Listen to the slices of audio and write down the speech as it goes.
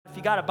If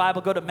you got a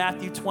Bible, go to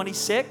Matthew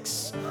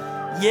 26.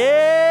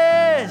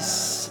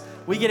 Yes!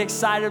 We get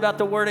excited about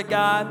the Word of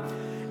God.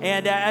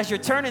 And as you're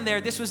turning there,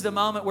 this was the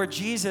moment where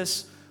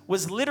Jesus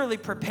was literally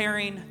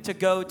preparing to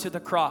go to the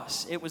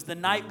cross. It was the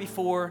night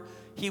before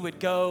he would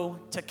go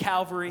to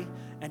Calvary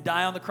and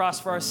die on the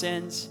cross for our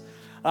sins.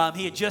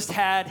 He had just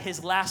had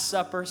his Last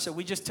Supper, so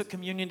we just took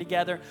communion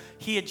together.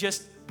 He had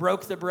just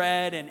broke the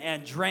bread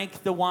and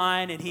drank the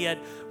wine, and he had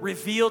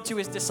revealed to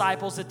his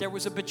disciples that there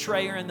was a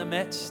betrayer in the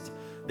midst.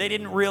 They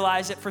didn't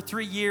realize it. For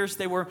 3 years,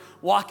 they were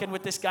walking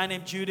with this guy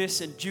named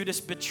Judas, and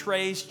Judas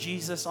betrays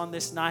Jesus on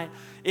this night.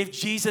 If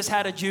Jesus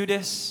had a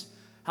Judas,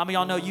 how many of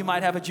y'all know you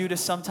might have a Judas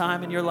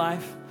sometime in your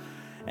life?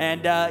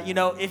 And,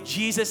 if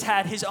Jesus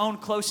had his own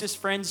closest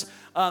friends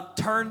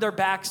turn their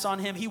backs on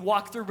him, he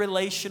walked through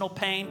relational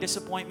pain,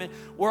 disappointment.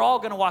 We're all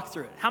going to walk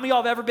through it. How many of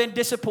y'all have ever been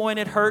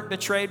disappointed, hurt,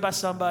 betrayed by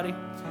somebody?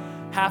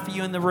 Half of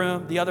you in the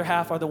room, the other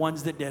half are the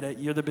ones that did it.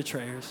 You're the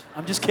betrayers.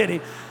 I'm just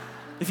kidding.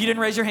 If you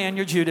didn't raise your hand,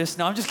 you're Judas.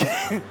 No, I'm just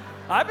kidding.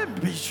 I've been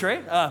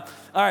betrayed. All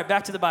right,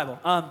 back to the Bible.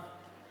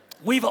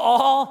 We've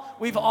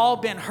all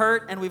been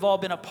hurt, and we've all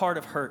been a part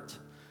of hurt.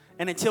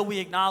 And until we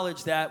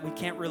acknowledge that, we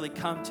can't really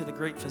come to the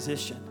great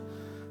physician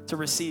to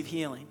receive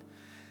healing.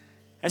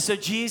 And so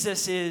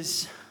Jesus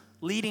is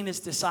leading his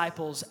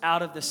disciples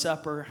out of the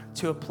supper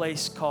to a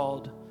place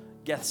called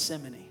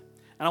Gethsemane.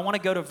 And I want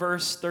to go to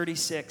verse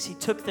 36. He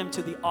took them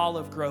to the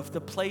olive grove, the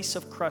place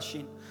of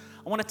crushing.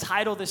 I want to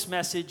title this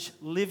message,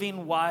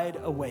 Living Wide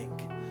Awake.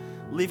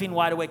 Living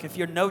Wide Awake. If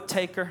you're a note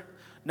taker,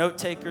 note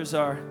takers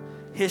are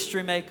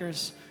history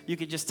makers. You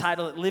could just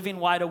title it, Living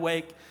Wide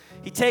Awake.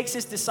 He takes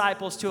his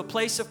disciples to a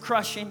place of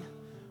crushing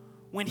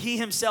when he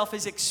himself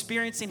is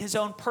experiencing his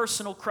own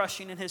personal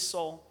crushing in his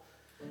soul.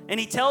 And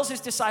he tells his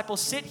disciples,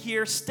 sit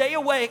here, stay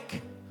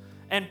awake,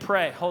 and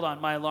pray. Hold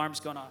on, my alarm's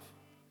going off.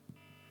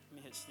 Let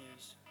me hit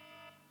snooze.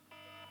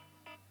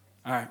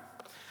 All right.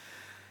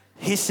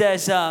 He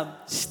says,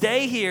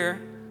 stay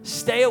here,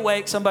 stay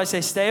awake. Somebody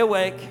say, stay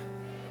awake,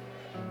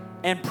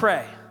 and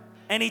pray.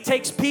 And he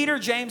takes Peter,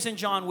 James, and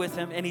John with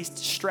him, and he's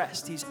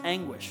stressed. He's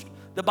anguished.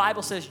 The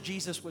Bible says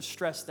Jesus was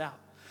stressed out.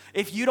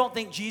 If you don't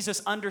think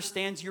Jesus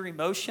understands your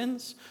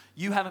emotions,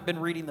 you haven't been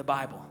reading the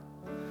Bible.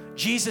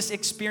 Jesus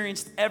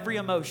experienced every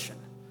emotion.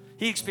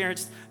 He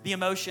experienced the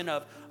emotion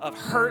of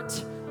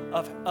hurt,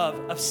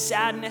 of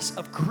sadness,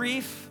 of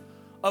grief,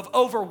 of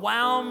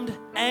overwhelmed,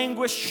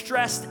 anguish,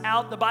 stressed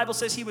out. The Bible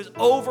says he was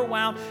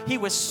overwhelmed. He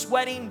was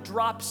sweating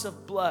drops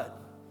of blood.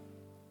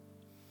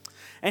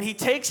 And he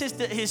takes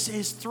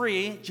his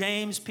three,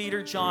 James,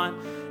 Peter, John,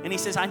 and he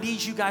says, I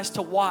need you guys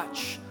to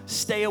watch,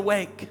 stay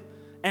awake,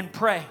 and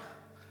pray.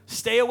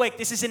 Stay awake.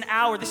 This is an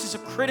hour. This is a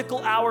critical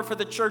hour for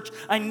the church.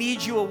 I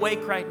need you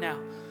awake right now.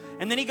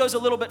 And then he goes a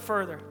little bit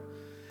further,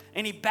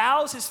 and he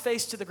bows his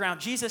face to the ground.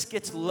 Jesus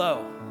gets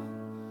low.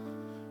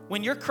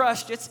 When you're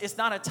crushed, it's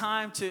not a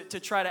time to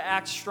try to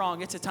act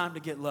strong. It's a time to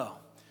get low.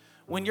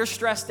 When you're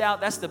stressed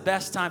out, that's the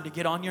best time to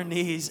get on your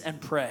knees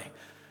and pray.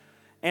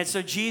 And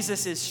so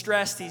Jesus is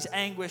stressed, he's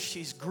anguished,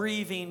 he's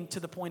grieving to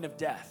the point of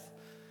death.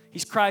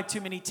 He's cried too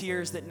many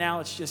tears that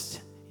now it's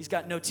just, he's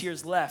got no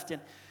tears left.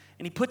 And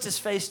he puts his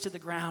face to the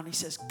ground. He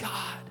says,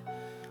 God,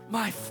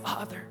 my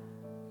Father,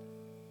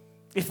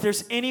 if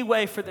there's any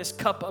way for this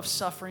cup of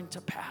suffering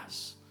to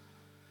pass,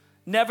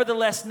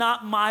 nevertheless,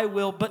 not my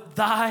will, but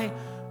thy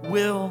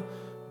will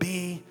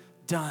be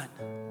done.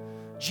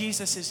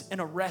 Jesus is in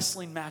a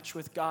wrestling match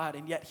with God,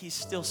 and yet he's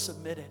still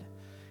submitted.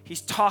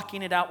 He's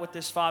talking it out with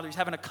his Father. He's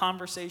having a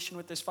conversation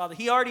with his Father.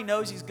 He already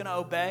knows he's going to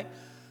obey,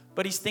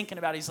 but he's thinking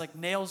about it. He's like,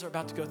 nails are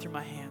about to go through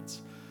my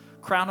hands.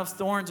 Crown of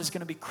thorns is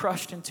going to be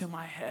crushed into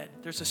my head.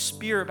 There's a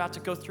spear about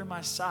to go through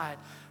my side.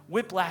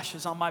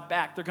 Whiplashes on my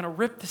back. They're going to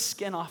rip the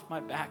skin off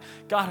my back.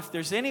 God, if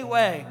there's any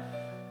way.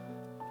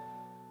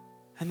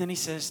 And then he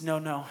says,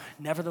 no,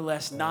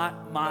 nevertheless,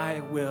 not my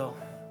will.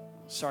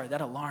 Sorry,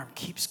 that alarm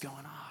keeps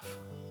going off.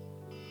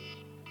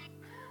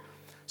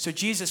 So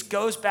Jesus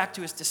goes back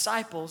to his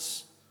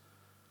disciples,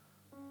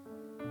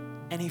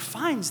 and he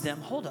finds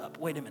them. Hold up,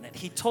 wait a minute.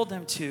 He told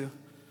them to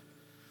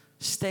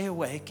stay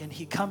awake, and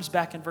he comes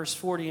back in verse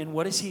 40, and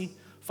what does he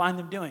find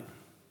them doing?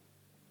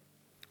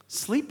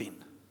 Sleeping.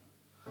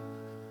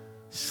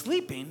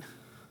 Sleeping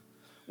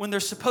when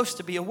they're supposed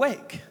to be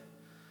awake.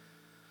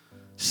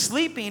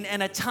 Sleeping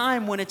in a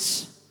time when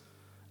it's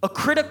a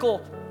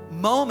critical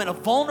moment, a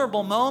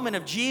vulnerable moment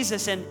of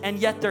Jesus, and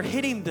yet they're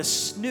hitting the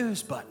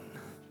snooze button.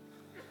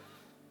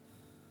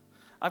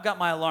 I've got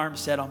my alarm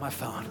set on my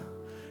phone.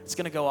 It's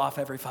going to go off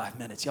every 5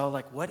 minutes. Y'all are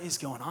like, what is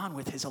going on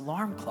with his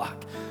alarm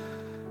clock?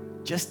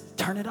 Just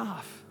turn it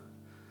off.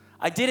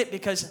 I did it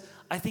because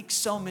I think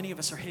so many of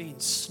us are hitting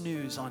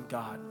snooze on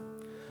God.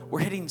 We're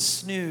hitting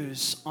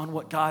snooze on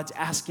what God's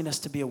asking us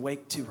to be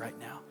awake to right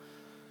now.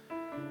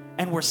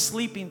 And we're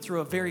sleeping through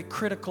a very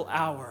critical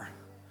hour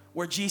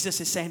where Jesus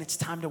is saying, it's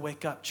time to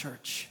wake up,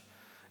 church.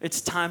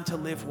 It's time to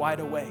live wide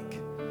awake.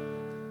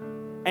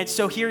 And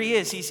so here he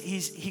is.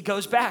 He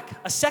goes back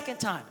a second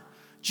time.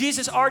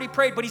 Jesus already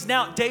prayed, but he's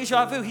now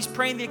deja vu. He's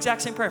praying the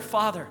exact same prayer.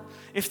 Father,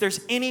 if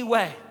there's any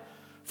way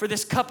for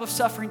this cup of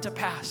suffering to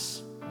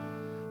pass,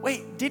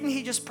 Wait, didn't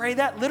he just pray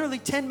that literally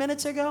 10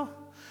 minutes ago?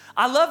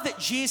 I love that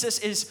Jesus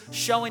is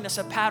showing us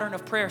a pattern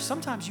of prayer.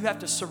 Sometimes you have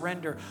to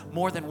surrender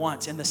more than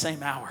once in the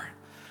same hour.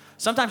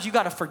 Sometimes you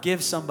got to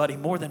forgive somebody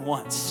more than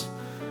once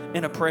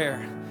in a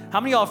prayer. How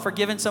many of y'all have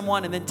forgiven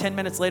someone and then 10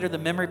 minutes later the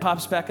memory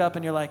pops back up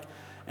and you're like,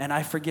 and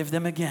I forgive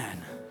them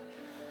again.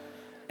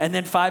 And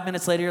then 5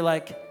 minutes later you're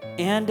like,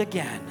 and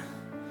again.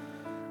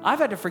 I've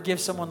had to forgive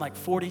someone like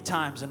 40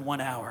 times in 1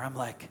 hour. I'm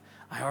like,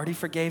 I already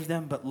forgave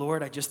them, but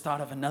Lord, I just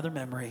thought of another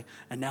memory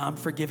and now I'm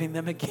forgiving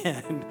them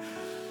again.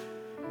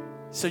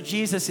 So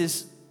Jesus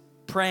is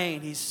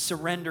praying, he's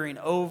surrendering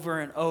over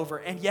and over,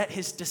 and yet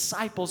his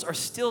disciples are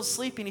still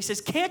sleeping. He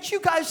says, can't you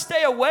guys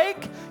stay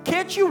awake?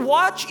 Can't you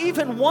watch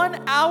even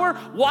 1 hour?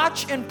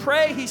 Watch and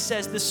pray, he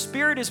says. The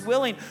spirit is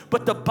willing,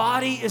 but the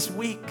body is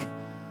weak.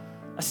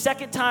 A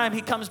second time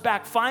he comes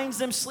back, finds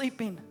them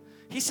sleeping.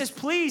 He says,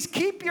 please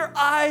keep your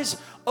eyes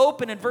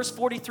open. In verse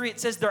 43, it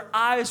says their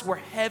eyes were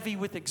heavy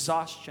with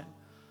exhaustion.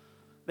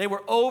 They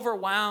were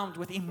overwhelmed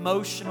with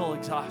emotional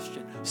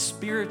exhaustion,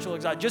 spiritual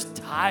exhaustion, just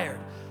tired.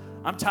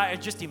 I'm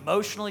tired, just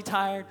emotionally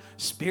tired,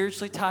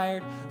 spiritually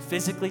tired,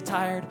 physically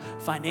tired,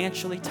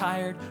 financially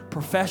tired,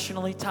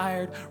 professionally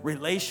tired,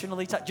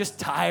 relationally tired, just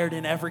tired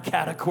in every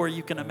category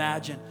you can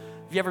imagine.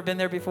 Have you ever been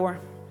there before?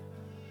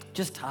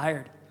 Just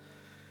tired.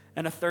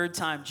 And a third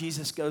time,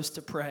 Jesus goes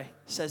to pray,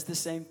 says the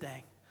same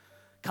thing,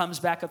 comes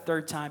back a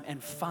third time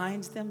and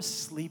finds them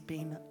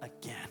sleeping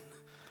again.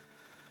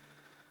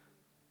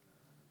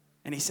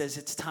 And he says,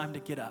 it's time to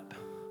get up.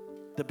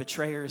 The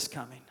betrayer is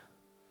coming.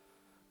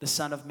 The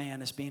Son of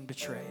Man is being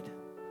betrayed.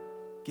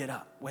 Get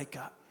up, wake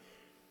up.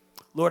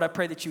 Lord, I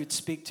pray that you would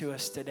speak to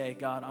us today,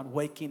 God, on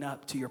waking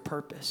up to your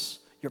purpose,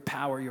 your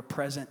power, your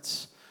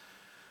presence,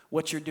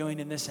 what you're doing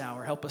in this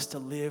hour. Help us to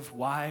live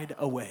wide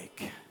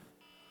awake.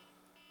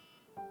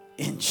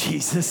 In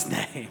Jesus'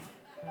 name,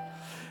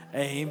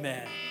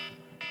 amen.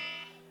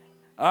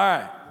 All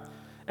right,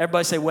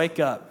 everybody say, wake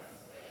up.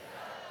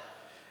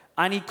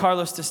 I need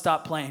Carlos to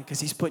stop playing because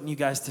he's putting you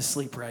guys to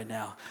sleep right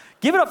now.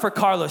 Give it up for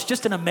Carlos,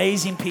 just an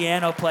amazing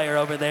piano player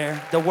over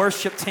there, the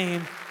worship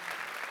team.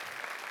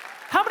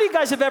 How many of you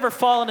guys have ever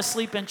fallen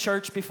asleep in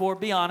church before?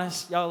 Be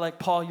honest. Y'all are like,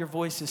 Paul, your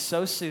voice is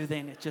so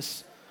soothing. It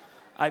just,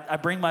 I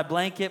bring my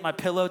blanket, my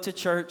pillow to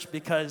church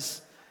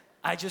because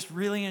I just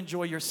really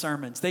enjoy your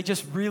sermons. They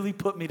just really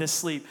put me to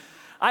sleep.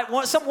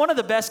 One of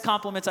the best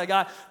compliments I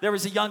got, there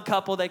was a young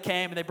couple that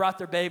came and they brought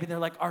their baby and they're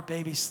like, our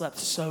baby slept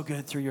so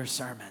good through your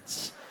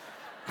sermons.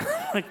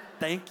 Like,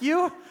 thank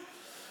you.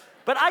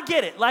 But I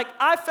get it. Like,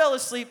 I fell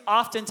asleep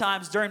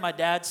oftentimes during my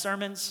dad's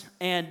sermons.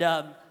 And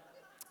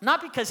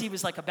not because he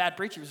was like a bad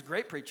preacher. He was a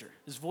great preacher.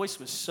 His voice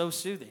was so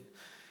soothing.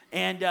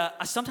 And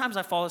sometimes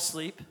I fall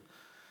asleep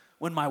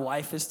when my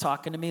wife is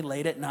talking to me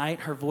late at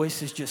night. Her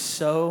voice is just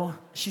so,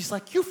 she's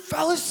like, you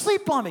fell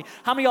asleep on me.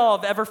 How many of y'all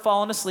have ever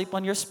fallen asleep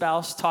on your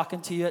spouse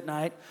talking to you at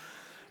night?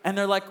 And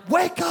they're like,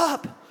 wake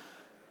up.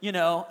 You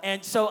know,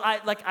 and so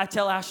I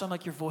tell Ashley, I'm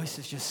like, your voice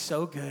is just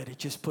so good. It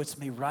just puts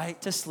me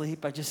right to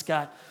sleep. I just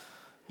got,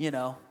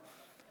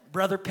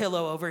 brother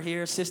pillow over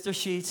here. Sister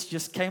Sheets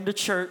just came to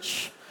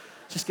church.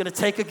 Just going to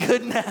take a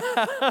good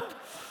nap.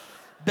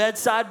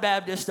 Bedside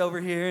Baptist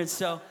over here. And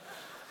so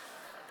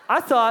I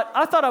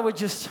thought I would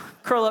just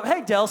curl up.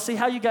 Hey, Delcy,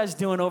 how you guys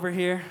doing over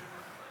here?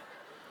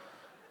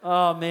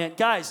 Oh, man.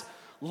 Guys,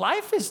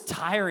 life is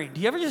tiring.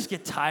 Do you ever just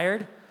get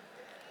tired?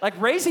 Like,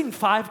 raising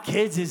 5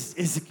 kids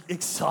is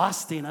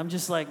exhausting. I'm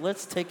just like,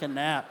 let's take a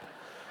nap.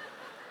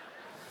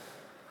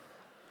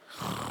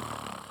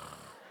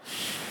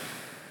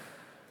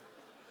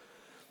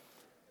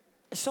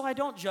 So I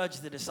don't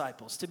judge the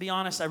disciples. To be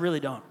honest, I really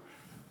don't.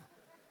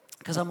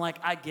 Because I'm like,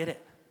 I get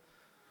it.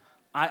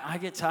 I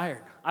get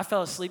tired. I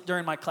fell asleep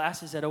during my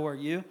classes at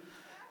ORU.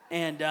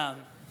 And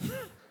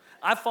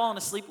I've fallen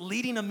asleep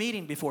leading a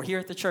meeting before here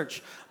at the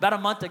church. About a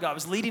month ago, I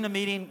was leading a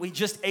meeting. We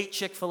just ate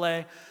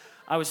Chick-fil-A.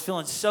 I was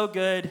feeling so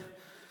good.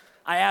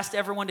 I asked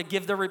everyone to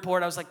give their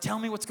report. I was like, tell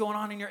me what's going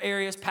on in your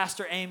areas.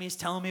 Pastor Amy's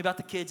telling me about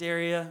the kids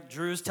area.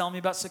 Drew's telling me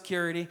about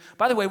security.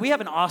 By the way, we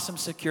have an awesome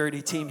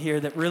security team here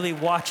that really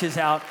watches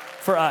out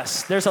for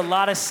us. There's a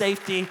lot of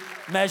safety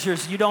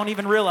measures you don't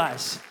even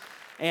realize.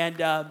 And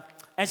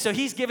so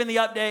he's giving the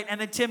update, and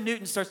then Tim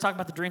Newton starts talking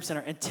about the Dream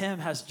Center. And Tim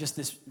has just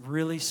this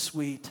really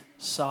sweet,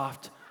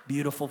 soft,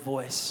 beautiful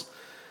voice.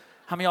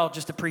 How many of y'all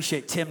just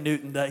appreciate Tim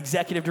Newton, the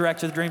executive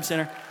director of the Dream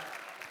Center?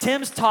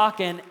 Tim's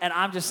talking, and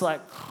I'm just like,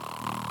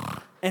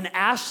 and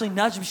Ashley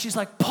nudged me. She's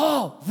like,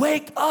 Paul,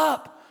 wake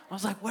up. I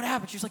was like, what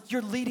happened? She's like,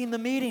 you're leading the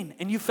meeting,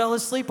 and you fell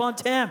asleep on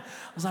Tim.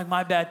 I was like,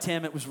 my bad,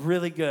 Tim. It was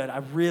really good. I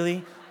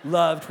really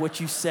loved what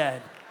you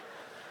said.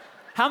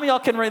 How many of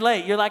y'all can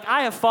relate? You're like,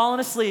 I have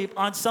fallen asleep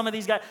on some of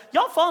these guys.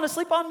 Y'all fallen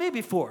asleep on me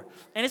before.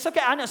 And it's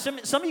okay. I know some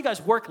of you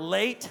guys work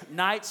late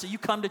nights, so you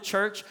come to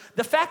church.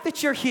 The fact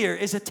that you're here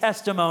is a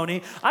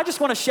testimony. I just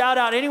want to shout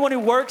out anyone who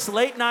works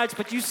late nights,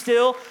 but you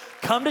still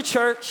come to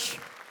church.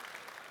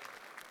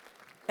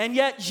 And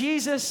yet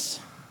Jesus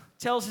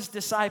tells his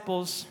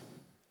disciples,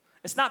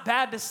 it's not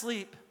bad to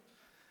sleep.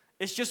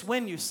 It's just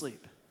when you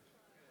sleep.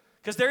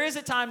 Because there is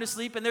a time to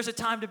sleep and there's a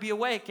time to be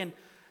awake. And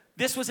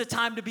This was a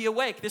time to be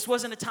awake. This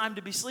wasn't a time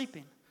to be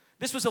sleeping.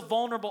 This was a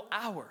vulnerable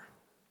hour.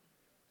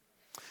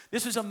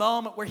 This was a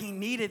moment where he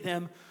needed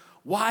them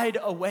wide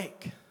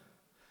awake.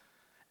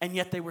 And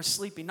yet they were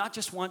sleeping. Not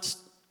just once,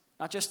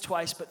 not just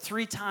twice, but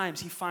 3 times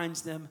he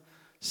finds them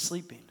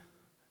sleeping.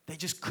 They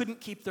just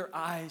couldn't keep their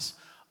eyes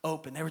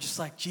open. They were just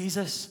like,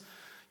 Jesus,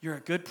 you're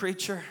a good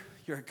preacher.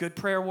 You're a good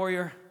prayer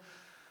warrior.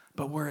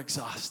 But we're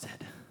exhausted.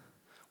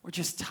 We're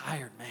just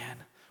tired, man.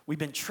 We've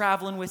been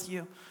traveling with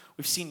you.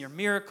 We've seen your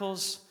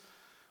miracles.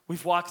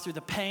 We've walked through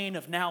the pain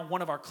of now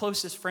one of our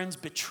closest friends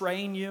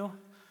betraying you.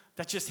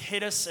 That just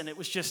hit us, and it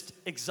was just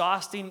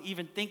exhausting,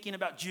 even thinking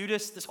about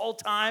Judas this whole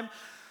time.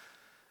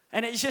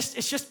 And it's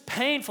just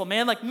painful,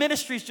 man. Like,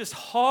 ministry's just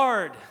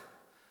hard.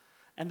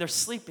 And they're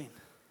sleeping.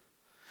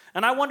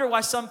 And I wonder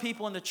why some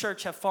people in the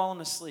church have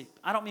fallen asleep.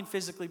 I don't mean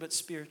physically, but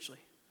spiritually.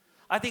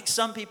 I think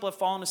some people have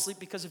fallen asleep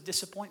because of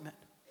disappointment.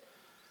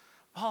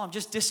 Oh, I'm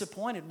just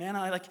disappointed, man.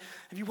 Have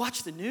you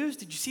watched the news?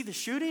 Did you see the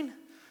shooting?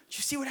 Did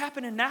you see what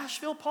happened in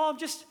Nashville, Paul?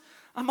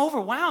 I'm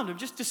overwhelmed. I'm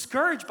just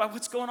discouraged by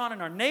what's going on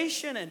in our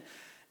nation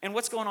and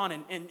what's going on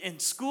in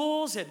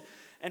schools.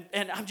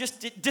 And I'm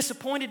just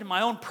disappointed in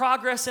my own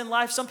progress in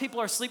life. Some people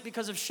are asleep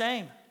because of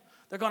shame.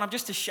 They're going, I'm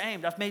just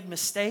ashamed. I've made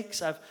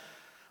mistakes.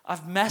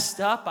 I've messed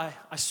up.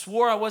 I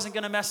swore I wasn't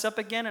going to mess up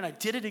again, and I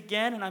did it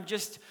again. And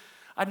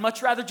I'd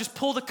much rather just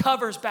pull the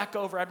covers back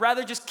over. I'd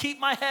rather just keep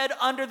my head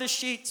under the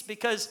sheets,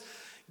 because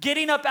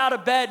getting up out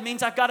of bed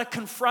means I've got to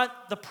confront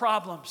the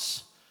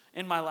problems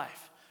in my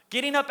life.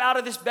 Getting up out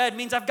of this bed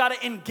means I've got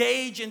to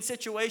engage in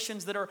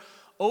situations that are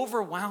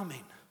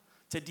overwhelming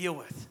to deal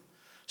with.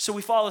 So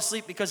we fall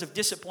asleep because of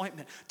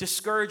disappointment,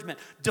 discouragement,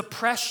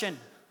 depression.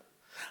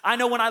 I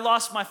know when I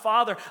lost my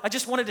father, I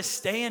just wanted to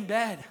stay in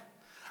bed.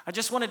 I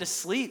just wanted to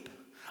sleep.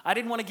 I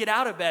didn't want to get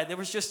out of bed. There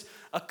was just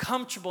a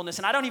comfortableness.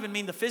 And I don't even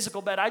mean the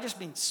physical bed. I just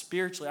mean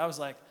spiritually. I was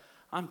like,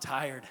 I'm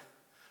tired.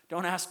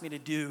 Don't ask me to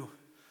do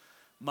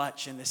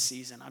much in this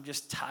season. I'm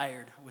just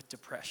tired with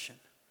depression.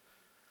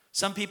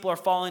 Some people are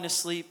falling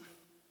asleep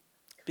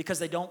because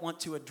they don't want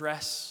to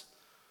address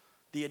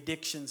the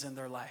addictions in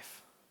their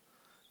life,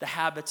 the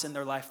habits in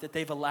their life that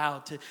they've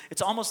allowed to.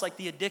 It's almost like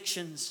the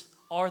addictions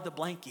are the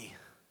blankie.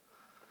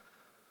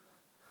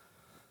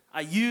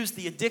 I use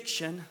the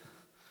addiction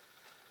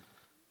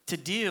to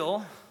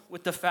deal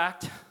with the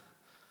fact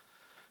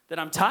that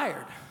I'm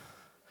tired.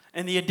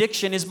 And the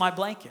addiction is my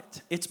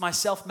blanket. It's my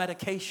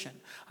self-medication.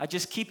 I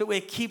just keep it away.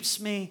 It keeps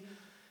me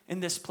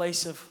in this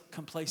place of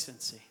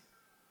complacency.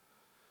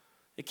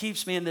 It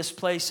keeps me in this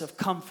place of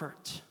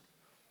comfort.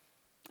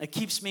 It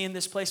keeps me in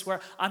this place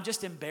where I'm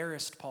just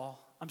embarrassed, Paul.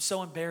 I'm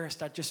so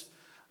embarrassed. I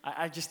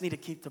just need to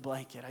keep the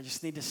blanket. I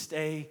just need to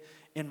stay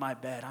in my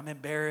bed. I'm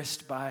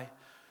embarrassed by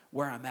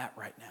where I'm at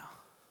right now.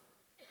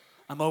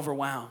 I'm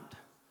overwhelmed.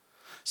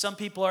 Some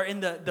people are in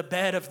the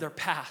bed of their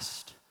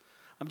past.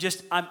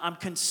 I'm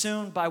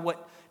consumed by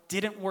what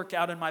didn't work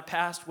out in my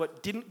past,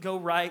 what didn't go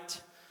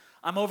right.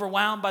 I'm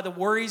overwhelmed by the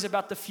worries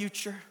about the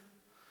future.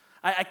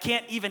 I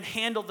can't even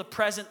handle the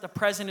present. The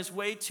present is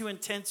way too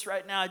intense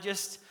right now.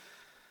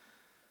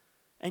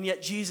 And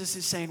yet Jesus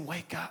is saying,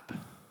 wake up,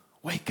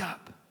 wake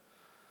up.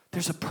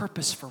 There's a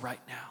purpose for right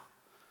now.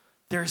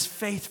 There's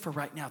faith for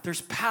right now.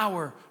 There's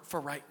power for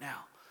right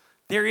now.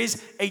 There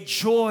is a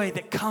joy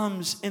that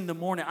comes in the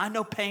morning. I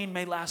know pain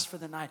may last for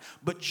the night,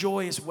 but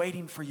joy is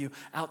waiting for you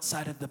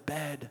outside of the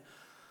bed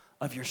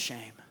of your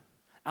shame,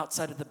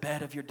 outside of the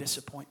bed of your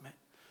disappointment.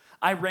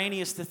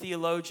 Irenaeus, the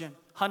theologian,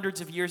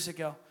 hundreds of years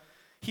ago,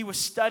 he was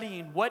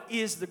studying what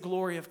is the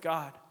glory of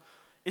God.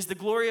 Is the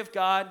glory of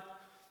God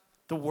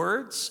the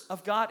words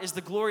of God? Is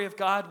the glory of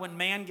God when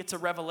man gets a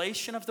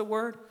revelation of the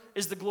word?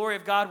 Is the glory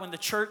of God when the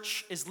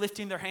church is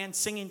lifting their hands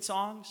singing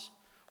songs?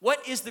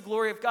 What is the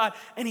glory of God?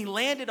 And he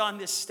landed on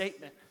this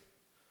statement.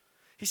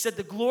 He said,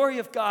 the glory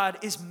of God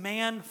is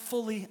man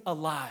fully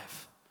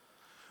alive.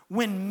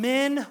 When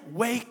men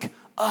wake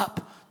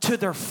up to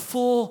their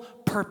full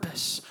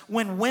purpose,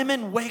 when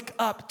women wake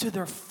up to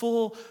their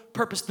full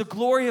purpose, the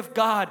glory of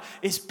God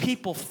is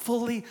people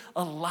fully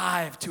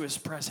alive to his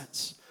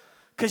presence.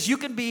 Because you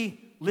can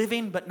be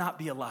living but not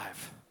be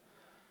alive.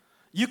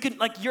 You can,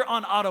 you're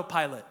on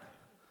autopilot.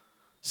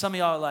 Some of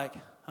y'all are like,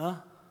 huh?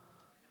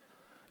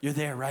 You're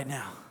there right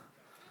now.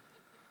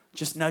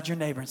 Just nudge your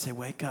neighbor and say,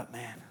 wake up,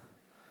 man.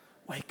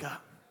 Wake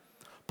up.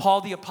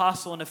 Paul the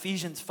apostle in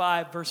Ephesians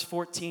 5 verse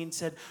 14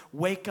 said,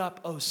 wake up,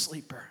 O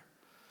sleeper.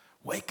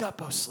 Wake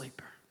up, O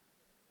sleeper.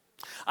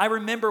 I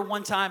remember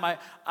one time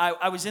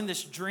I was in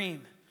this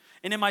dream.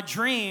 And in my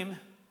dream,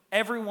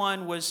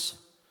 everyone was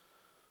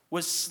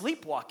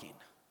sleepwalking.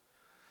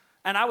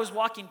 And I was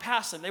walking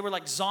past them. They were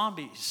like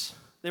zombies.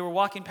 They were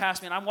walking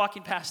past me, and I'm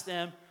walking past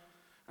them.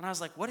 And I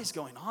was like, what is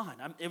going on?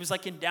 It was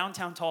like in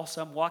downtown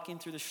Tulsa. I'm walking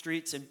through the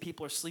streets, and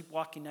people are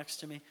sleepwalking next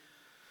to me.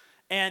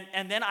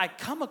 And then I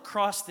come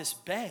across this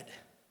bed.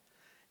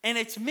 And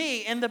it's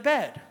me in the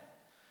bed.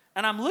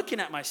 And I'm looking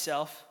at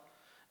myself,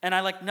 and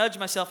I nudge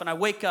myself, and I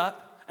wake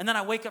up. And then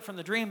I wake up from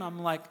the dream.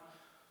 I'm like,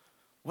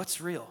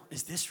 what's real?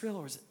 Is this real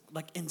or is it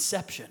like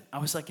Inception? I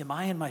was like, am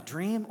I in my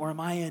dream or am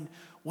I in,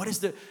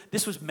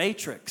 this was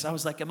Matrix. I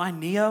was like, am I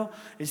Neo?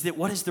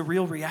 What is the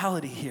real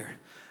reality here?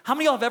 How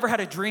many of y'all have ever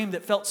had a dream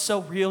that felt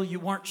so real you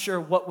weren't sure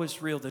what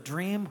was real, the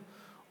dream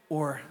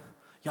or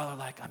y'all are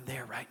like, I'm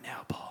there right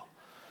now, Paul.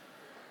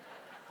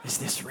 Is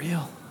this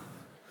real?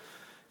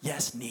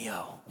 Yes,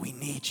 Neo, we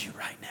need you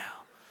right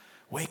now.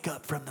 Wake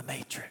up from the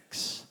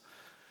Matrix.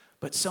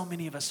 But so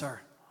many of us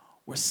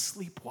we're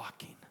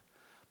sleepwalking.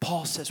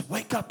 Paul says,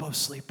 wake up, O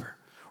sleeper.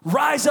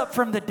 Rise up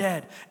from the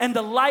dead, and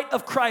the light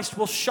of Christ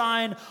will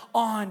shine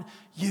on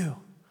you.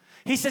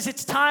 He says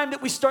it's time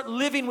that we start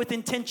living with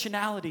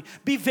intentionality.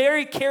 Be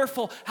very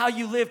careful how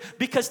you live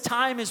because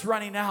time is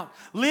running out.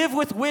 Live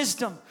with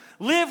wisdom.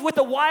 Live with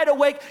a wide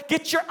awake.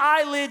 Get your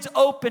eyelids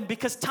open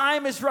because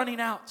time is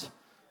running out.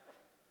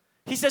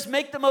 He says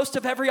make the most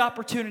of every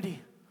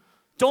opportunity.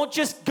 Don't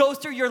just go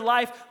through your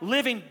life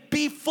living.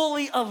 Be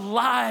fully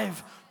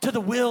alive to the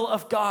will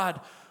of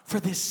God for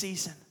this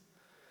season.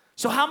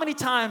 So how many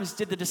times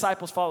did the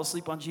disciples fall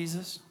asleep on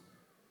Jesus?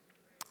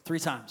 3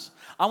 times.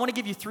 I want to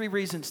give you 3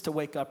 reasons to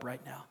wake up right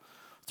now.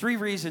 3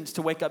 reasons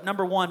to wake up.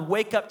 Number 1,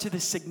 wake up to the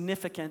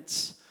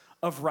significance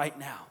of right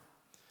now.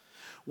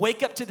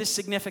 Wake up to the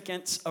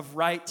significance of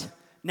right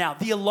now.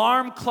 The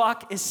alarm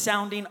clock is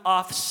sounding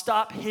off.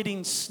 Stop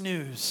hitting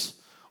snooze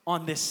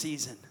on this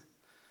season.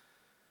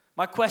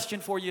 My question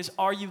for you is,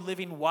 are you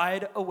living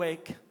wide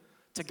awake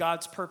to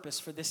God's purpose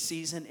for this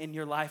season in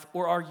your life,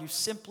 or are you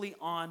simply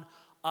on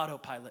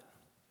autopilot?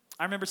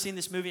 I remember seeing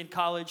this movie in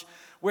college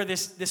where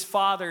this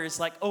father is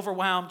like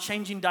overwhelmed,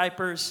 changing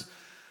diapers.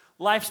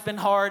 Life's been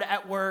hard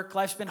at work.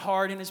 Life's been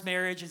hard in his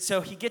marriage. And so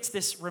he gets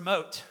this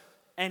remote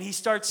and he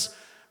starts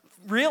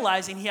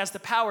realizing he has the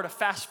power to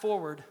fast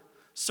forward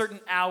certain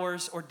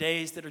hours or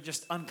days that are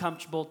just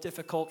uncomfortable,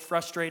 difficult,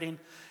 frustrating.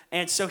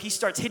 And so he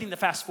starts hitting the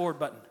fast forward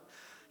button.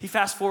 He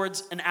fast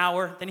forwards an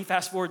hour, then he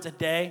fast forwards a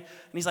day, and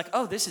he's like,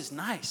 oh, this is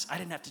nice. I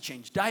didn't have to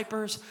change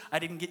diapers. I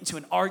didn't get into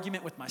an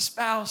argument with my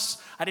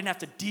spouse. I didn't have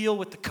to deal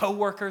with the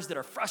coworkers that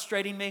are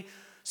frustrating me.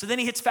 So then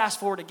he hits fast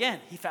forward again.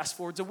 He fast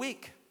forwards a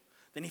week.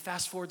 Then he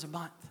fast forwards a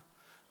month.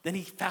 Then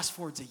he fast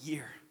forwards a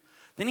year.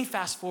 Then he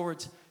fast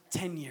forwards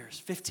 10 years,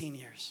 15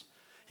 years.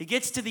 He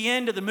gets to the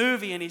end of the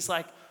movie and he's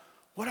like,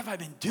 what have I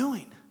been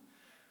doing?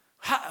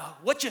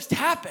 What just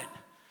happened?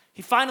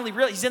 He finally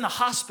realized he's in the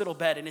hospital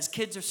bed and his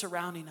kids are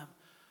surrounding him.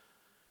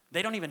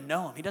 They don't even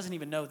know him. He doesn't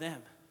even know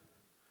them.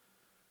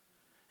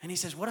 And he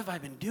says, what have I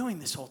been doing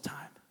this whole time?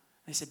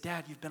 And they said,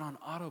 Dad, you've been on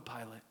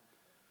autopilot.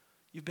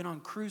 You've been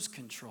on cruise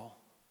control.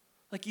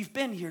 Like you've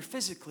been here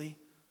physically,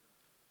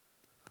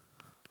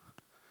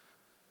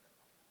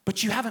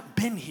 but you haven't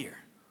been here.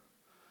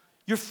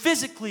 You've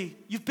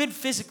been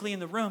physically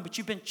in the room, but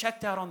you've been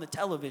checked out on the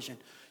television.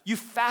 You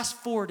fast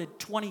forwarded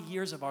 20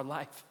 years of our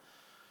life.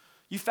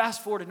 You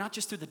fast forwarded not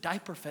just through the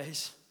diaper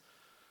phase.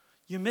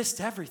 You missed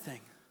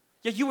everything.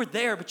 Yeah, you were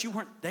there, but you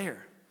weren't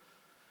there.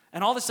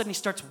 And all of a sudden he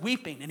starts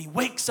weeping and he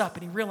wakes up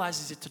and he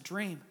realizes it's a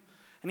dream.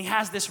 And he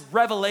has this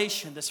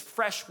revelation, this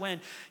fresh wind.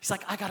 He's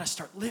like, I got to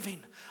start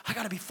living. I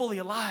got to be fully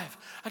alive.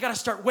 I got to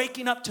start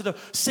waking up to the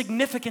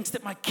significance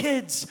that my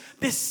kids,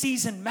 this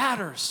season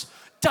matters.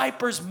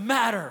 Diapers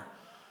matter.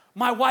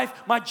 My wife,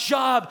 my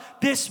job,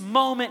 this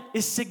moment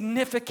is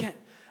significant.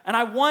 And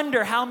I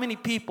wonder how many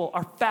people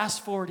are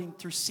fast forwarding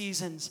through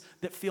seasons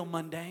that feel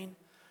mundane,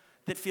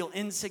 that feel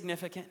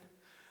insignificant.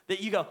 That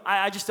you go,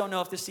 I just don't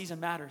know if this season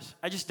matters.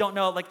 I just don't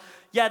know. Like,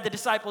 yeah, the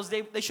disciples,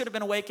 they should have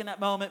been awake in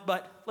that moment,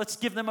 but let's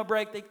give them a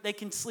break. They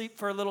can sleep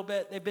for a little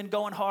bit. They've been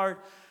going hard.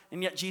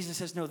 And yet Jesus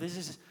says, no, this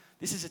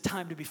is a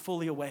time to be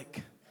fully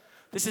awake.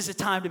 This is a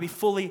time to be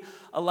fully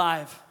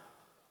alive.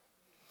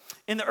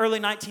 In the early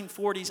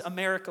 1940s,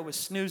 America was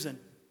snoozing.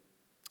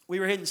 We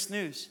were hitting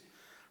snooze.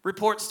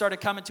 Reports started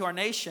coming to our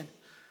nation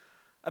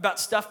about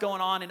stuff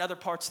going on in other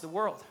parts of the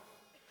world.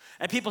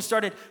 And people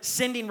started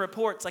sending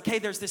reports like, hey,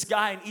 there's this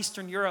guy in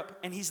Eastern Europe,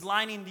 and he's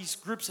lining these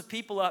groups of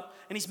people up,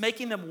 and he's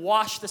making them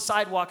wash the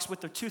sidewalks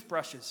with their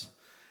toothbrushes.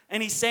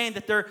 And he's saying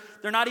that they're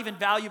not even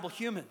valuable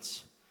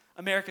humans.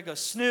 America goes,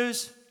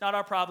 snooze, not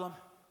our problem.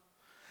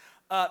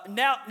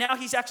 Now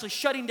he's actually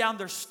shutting down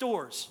their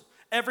stores.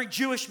 Every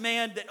Jewish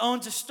man that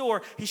owns a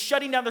store, he's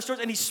shutting down their stores,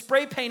 and he's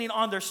spray painting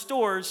on their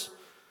stores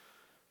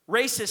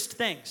racist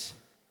things.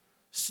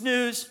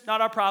 Snooze, not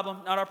our problem,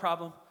 not our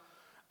problem.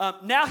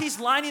 Now he's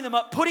lining them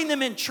up, putting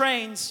them in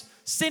trains,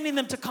 sending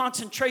them to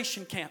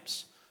concentration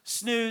camps.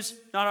 Snooze,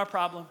 not our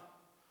problem.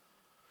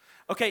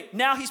 Okay,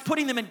 now he's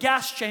putting them in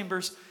gas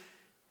chambers,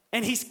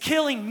 and he's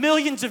killing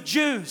millions of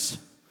Jews.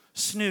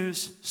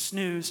 Snooze,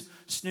 snooze,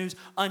 snooze,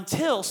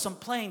 until some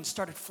planes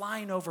started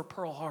flying over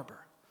Pearl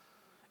Harbor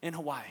in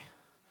Hawaii,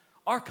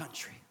 our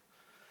country,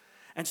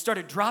 and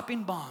started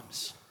dropping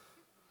bombs.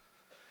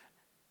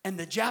 And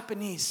the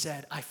Japanese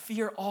said, I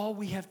fear all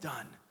we have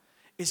done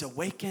is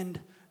awakened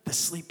the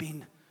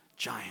sleeping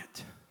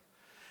giant.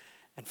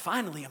 And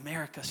finally,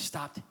 America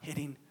stopped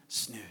hitting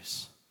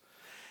snooze.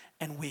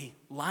 And we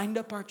lined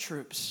up our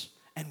troops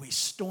and we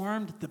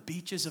stormed the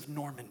beaches of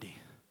Normandy.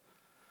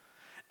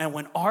 And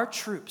when our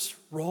troops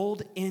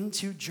rolled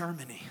into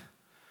Germany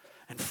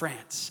and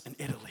France and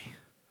Italy,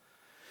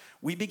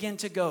 we began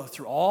to go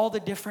through all the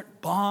different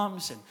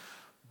bombs and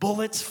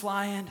bullets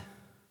flying,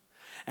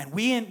 and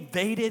we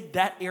invaded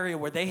that area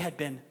where they had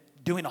been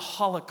doing a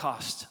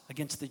Holocaust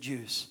against the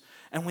Jews.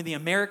 And when the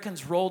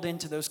Americans rolled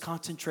into those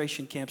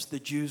concentration camps, the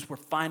Jews were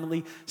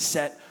finally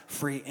set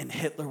free and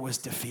Hitler was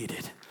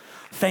defeated.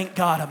 Thank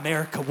God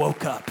America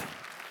woke up.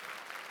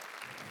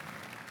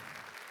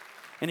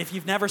 And if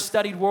you've never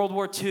studied World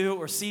War II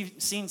or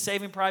seen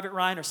Saving Private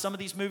Ryan or some of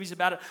these movies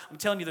about it, I'm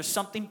telling you, there's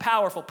something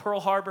powerful.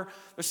 Pearl Harbor,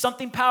 there's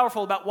something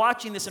powerful about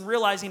watching this and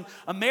realizing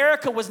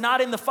America was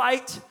not in the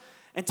fight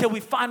until we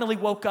finally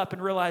woke up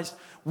and realized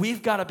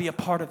we've got to be a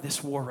part of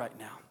this war right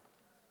now.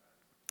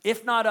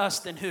 If not us,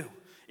 then who?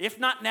 If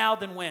not now,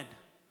 then when?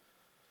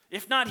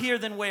 If not here,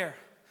 then where?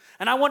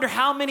 And I wonder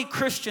how many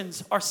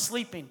Christians are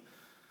sleeping.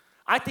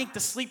 I think the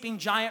sleeping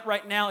giant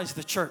right now is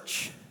the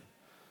church.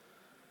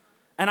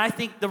 And I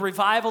think the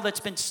revival that's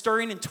been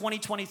stirring in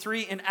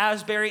 2023 in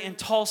Asbury and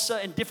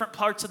Tulsa and different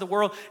parts of the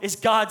world is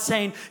God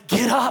saying,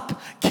 get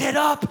up, get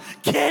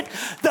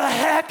the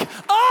heck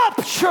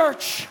up,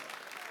 church.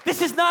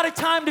 This is not a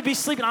time to be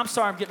sleeping. I'm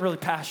sorry, I'm getting really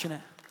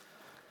passionate.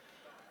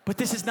 But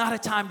this is not a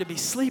time to be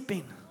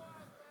sleeping.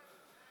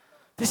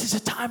 This is a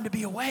time to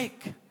be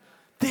awake.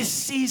 This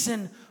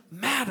season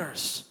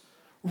matters.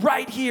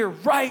 Right here,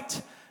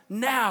 right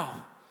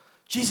now.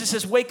 Jesus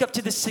says, wake up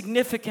to the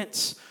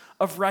significance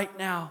of right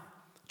now.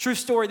 True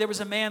story, there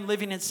was a man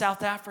living in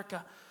South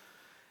Africa,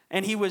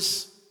 and he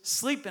was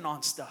sleeping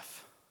on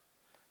stuff.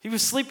 He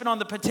was sleeping on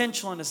the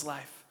potential in his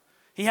life.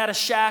 He had a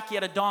shack, he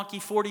had a donkey,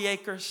 40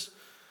 acres,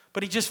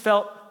 but he just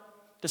felt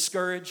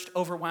discouraged,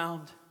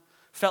 overwhelmed,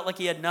 felt like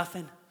he had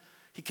nothing.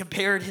 He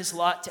compared his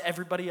lot to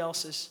everybody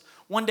else's.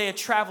 One day a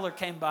traveler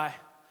came by,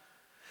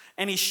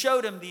 and he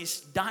showed him these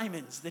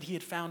diamonds that he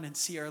had found in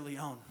Sierra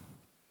Leone.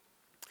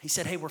 He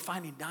said, hey, we're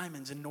finding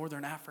diamonds in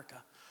northern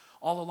Africa,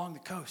 all along the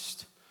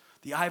coast.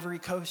 The Ivory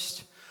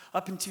Coast,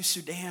 up into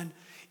Sudan,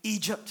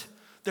 Egypt.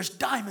 There's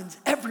diamonds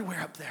everywhere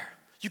up there.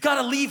 You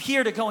got to leave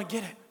here to go and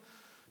get it.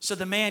 So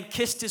the man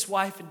kissed his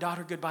wife and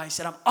daughter goodbye. He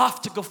said, I'm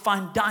off to go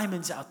find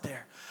diamonds out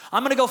there.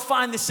 I'm going to go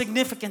find the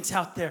significance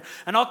out there.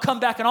 And I'll come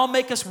back and I'll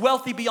make us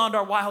wealthy beyond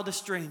our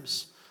wildest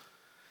dreams.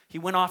 He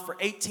went off for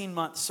 18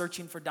 months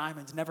searching for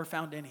diamonds, never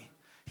found any.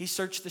 He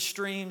searched the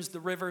streams, the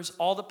rivers,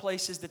 all the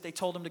places that they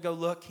told him to go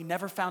look. He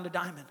never found a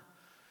diamond.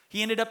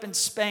 He ended up in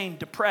Spain,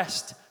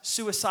 depressed,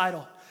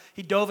 suicidal.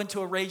 He dove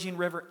into a raging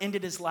river,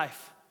 ended his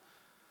life.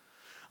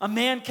 A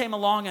man came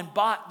along and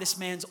bought this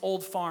man's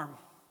old farm,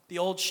 the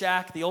old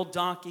shack, the old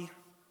donkey.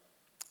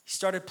 He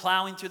started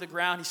plowing through the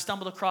ground. He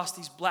stumbled across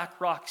these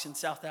black rocks in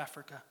South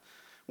Africa.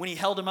 When he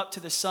held them up to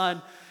the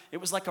sun,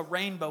 it was like a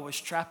rainbow was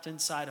trapped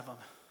inside of him.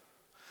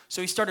 So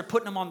he started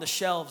putting them on the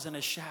shelves in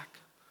his shack.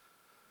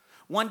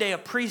 One day a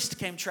priest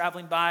came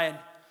traveling by and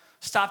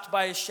stopped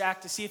by his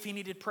shack to see if he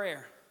needed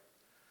prayer.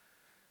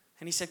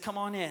 And he said, come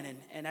on in.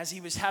 And as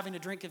he was having a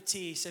drink of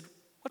tea, he said,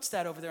 what's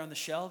that over there on the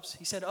shelves?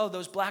 He said, oh,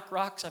 those black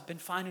rocks, I've been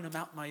finding them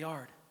out in my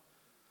yard.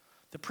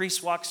 The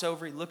priest walks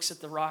over, he looks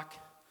at the rock,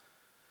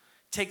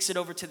 takes it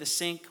over to the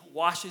sink,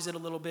 washes it a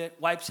little bit,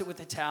 wipes it with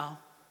a towel,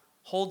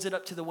 holds it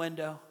up to the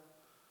window.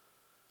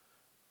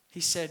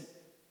 He said,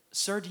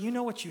 sir, do you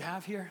know what you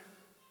have here?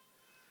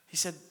 He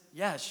said,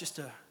 yeah, it's just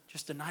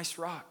a nice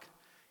rock.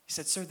 He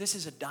said, sir, this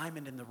is a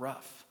diamond in the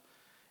rough.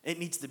 It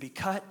needs to be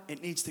cut.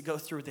 It needs to go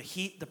through the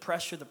heat, the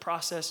pressure, the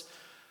process.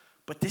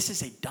 But this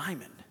is a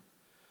diamond.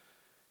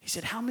 He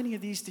said, how many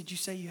of these did you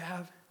say you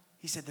have?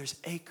 He said, there's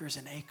acres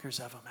and acres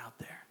of them out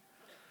there.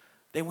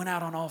 They went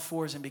out on all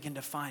fours and began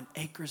to find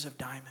acres of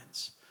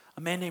diamonds.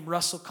 A man named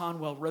Russell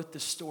Conwell wrote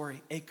this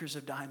story, Acres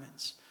of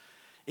Diamonds.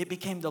 It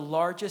became the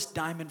largest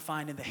diamond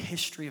find in the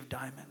history of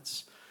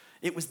diamonds.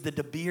 It was the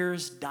De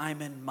Beers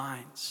Diamond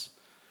Mines.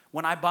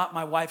 When I bought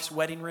my wife's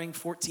wedding ring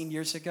 14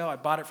 years ago, I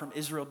bought it from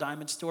Israel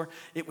Diamond Store.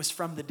 It was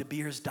from the De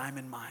Beers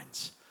Diamond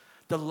Mines.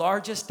 The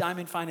largest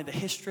diamond find in the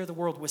history of the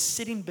world was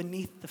sitting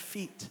beneath the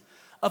feet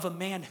of a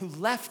man who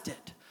left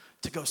it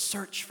to go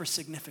search for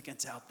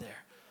significance out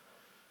there.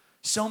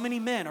 So many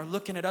men are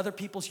looking at other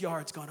people's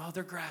yards going, oh,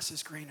 their grass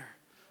is greener.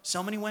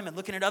 So many women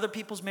looking at other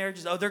people's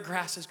marriages, oh, their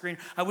grass is greener.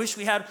 I wish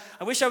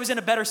I was in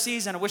a better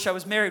season. I wish I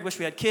was married. Wish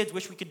we had kids.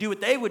 Wish we could do what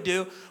they would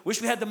do.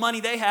 Wish we had the money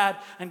they had.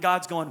 And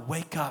God's going,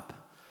 wake up.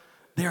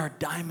 There are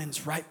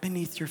diamonds right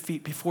beneath your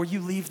feet. Before you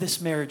leave this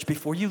marriage,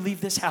 before you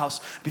leave this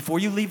house, before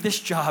you leave this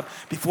job,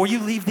 before you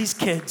leave these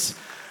kids,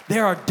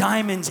 there are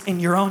diamonds in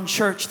your own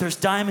church. There's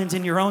diamonds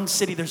in your own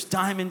city. There's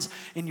diamonds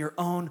in your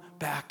own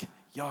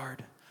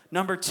backyard.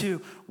 Number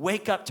 2,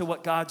 wake up to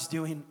what God's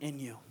doing in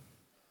you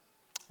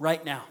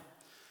right now.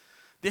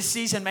 This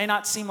season may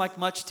not seem like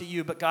much to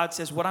you, but God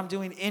says what I'm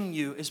doing in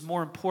you is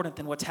more important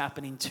than what's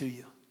happening to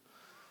you.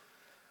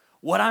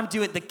 What I'm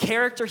doing, the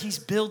character he's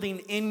building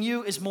in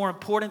you is more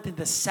important than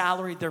the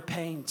salary they're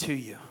paying to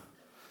you.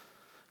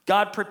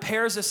 God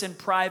prepares us in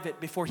private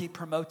before he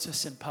promotes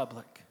us in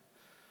public.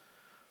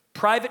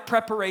 Private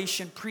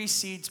preparation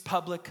precedes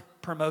public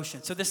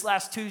promotion. So this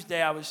last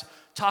Tuesday, I was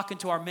talking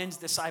to our men's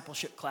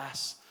discipleship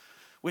class,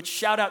 which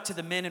shout out to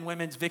the men and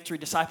women's victory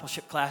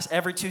discipleship class.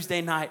 Every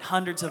Tuesday night,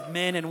 hundreds of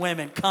men and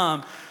women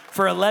come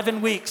for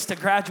 11 weeks to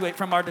graduate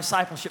from our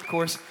discipleship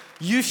course.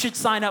 You should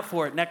sign up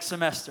for it next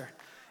semester.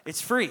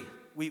 It's free.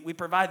 We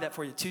provide that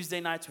for you, Tuesday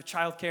nights with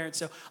childcare. And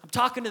so I'm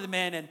talking to the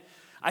men, and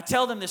I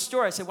tell them this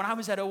story. I said, when I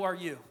was at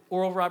ORU,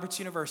 Oral Roberts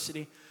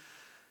University,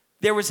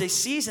 there was a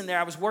season there.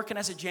 I was working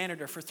as a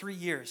janitor for 3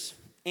 years.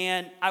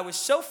 And I was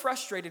so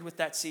frustrated with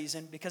that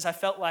season because I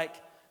felt like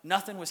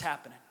nothing was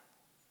happening.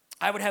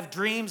 I would have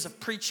dreams of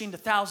preaching to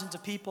thousands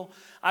of people.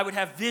 I would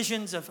have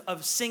visions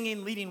of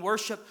singing, leading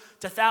worship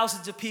to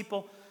thousands of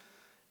people.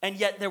 And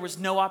yet there was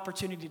no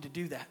opportunity to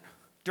do that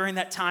during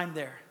that time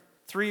there.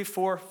 3,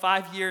 4,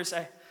 5 years,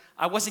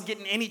 I wasn't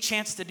getting any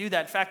chance to do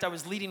that. In fact, I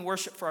was leading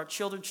worship for our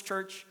children's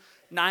church,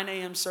 9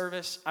 a.m.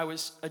 service. I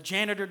was a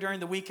janitor during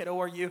the week at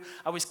ORU.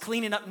 I was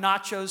cleaning up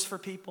nachos for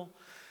people.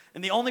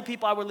 And the only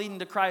people I were leading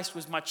to Christ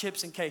was my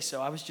chips and queso.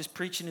 I was just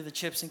preaching to the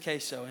chips and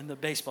queso in the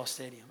baseball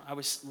stadium. I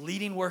was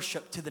leading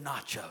worship to the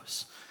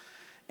nachos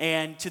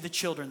and to the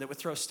children that would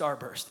throw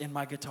Starburst in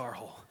my guitar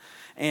hole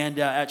and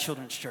at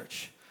children's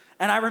church.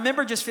 And I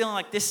remember just feeling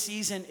like this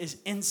season is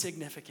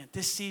insignificant.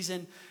 This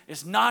season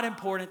is not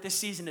important. This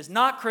season is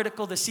not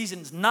critical. This season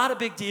is not a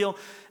big deal.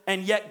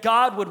 And yet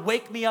God would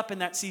wake me up in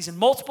that season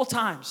multiple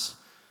times.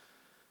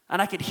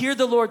 And I could hear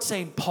the Lord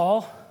saying,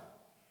 Paul,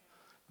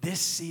 this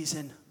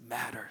season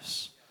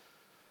matters.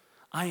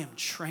 I am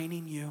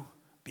training you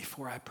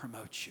before I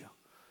promote you.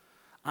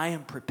 I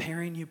am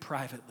preparing you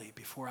privately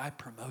before I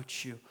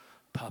promote you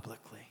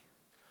publicly.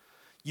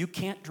 You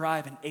can't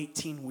drive an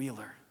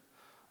 18-wheeler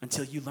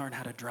until you learn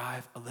how to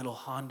drive a little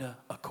Honda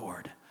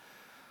Accord.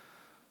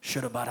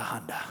 Shoulda bought a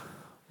Honda,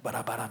 but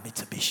I bought a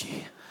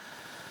Mitsubishi.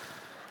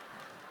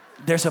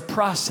 There's a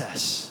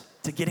process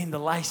to getting the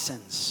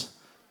license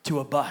to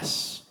a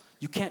bus.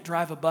 You can't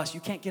drive a bus.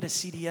 You can't get a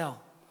CDL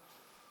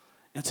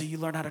until you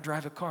learn how to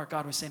drive a car.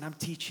 God was saying, I'm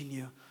teaching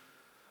you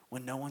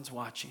when no one's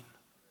watching.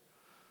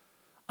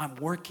 I'm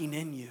working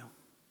in you.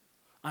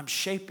 I'm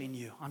shaping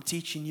you. I'm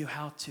teaching you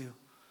how to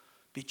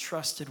be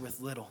trusted with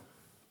little.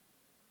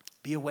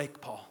 Be awake,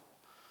 Paul.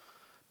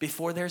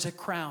 Before there's a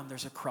crown,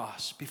 there's a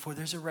cross. Before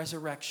there's a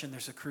resurrection,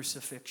 there's a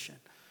crucifixion.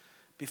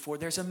 Before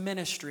there's a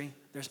ministry,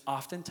 there's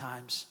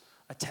oftentimes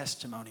a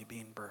testimony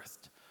being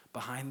birthed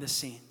behind the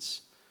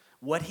scenes.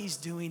 What he's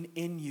doing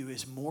in you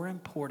is more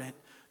important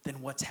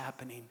than what's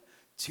happening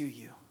to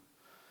you.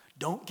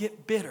 Don't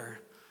get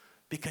bitter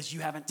because you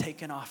haven't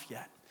taken off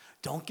yet.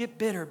 Don't get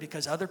bitter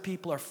because other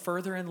people are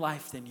further in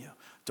life than you.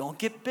 Don't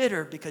get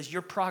bitter because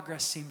your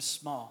progress seems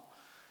small.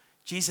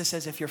 Jesus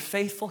says, if you're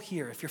faithful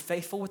here, if you're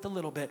faithful with a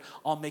little bit,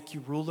 I'll make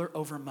you ruler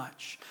over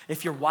much.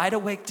 If you're wide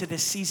awake to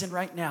this season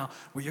right now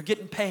where you're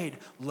getting paid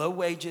low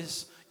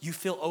wages, you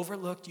feel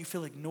overlooked, you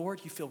feel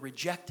ignored, you feel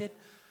rejected,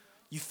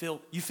 you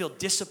feel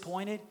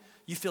disappointed,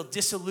 you feel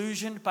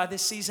disillusioned by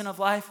this season of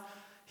life,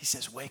 he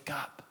says, wake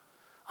up.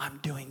 I'm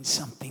doing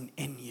something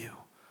in you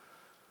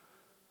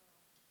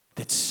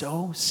that's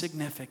so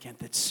significant,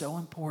 that's so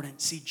important.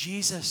 See,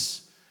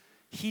 Jesus,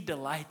 he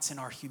delights in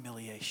our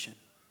humiliation.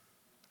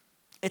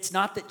 It's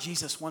not that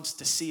Jesus wants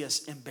to see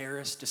us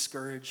embarrassed,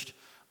 discouraged,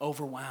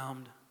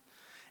 overwhelmed.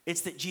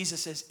 It's that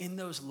Jesus says in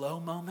those low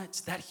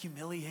moments, that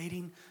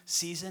humiliating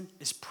season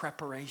is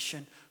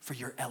preparation for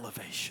your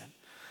elevation.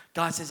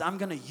 God says, I'm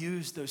going to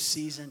use those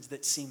seasons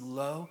that seem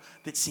low,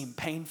 that seem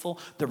painful,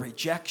 the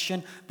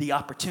rejection, the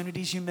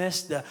opportunities you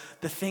missed, the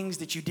things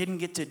that you didn't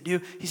get to do.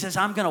 He says,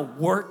 I'm going to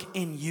work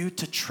in you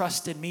to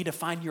trust in me, to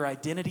find your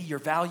identity, your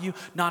value,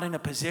 not in a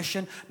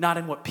position, not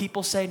in what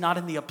people say, not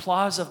in the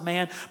applause of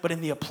man, but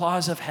in the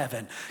applause of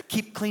heaven.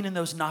 Keep cleaning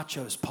those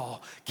nachos,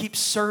 Paul. Keep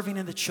serving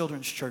in the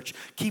children's church.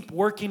 Keep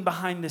working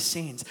behind the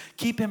scenes.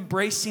 Keep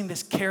embracing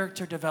this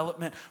character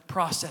development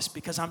process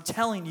because I'm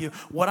telling you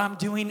what I'm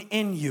doing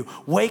in you.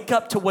 Wake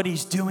up to what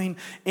he's doing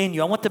in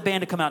you. I want the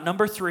band to come out.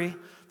 Number 3,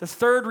 the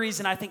third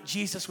reason I think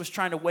Jesus was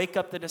trying to wake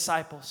up the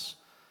disciples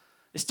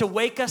is to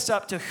wake us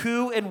up to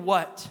who and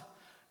what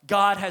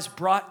God has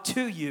brought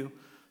to you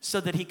so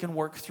that he can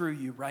work through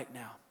you right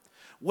now.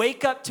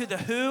 Wake up to the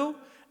who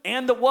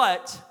and the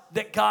what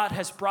that God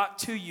has brought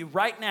to you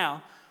right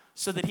now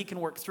so that he can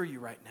work through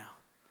you right now.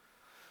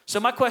 So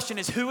my question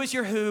is, who is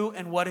your who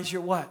and what is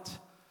your what?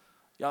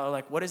 Y'all are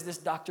like, what is this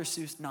Dr.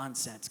 Seuss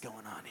nonsense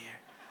going on here?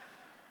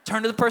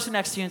 Turn to the person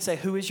next to you and say,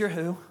 who is your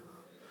who?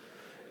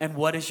 And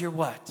what is your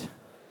what?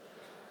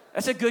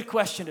 That's a good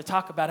question to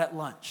talk about at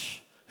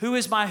lunch. Who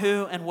is my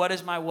who and what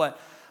is my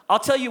what? I'll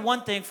tell you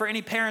one thing, for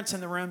any parents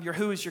in the room, your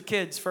who is your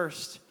kids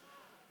first.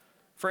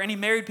 For any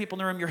married people in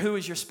the room, your who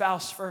is your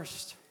spouse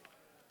first.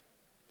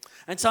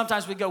 And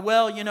sometimes we go,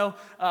 well,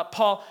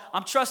 Paul,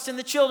 I'm trusting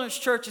the children's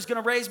church is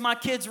going to raise my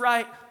kids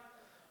right.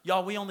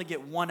 Y'all, we only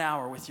get 1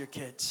 hour with your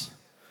kids.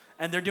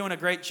 And they're doing a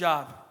great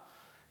job.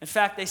 In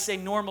fact, they say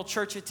normal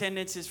church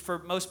attendance is for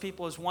most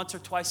people is once or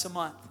twice a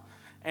month.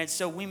 And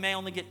so we may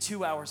only get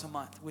 2 hours a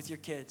month with your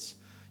kids.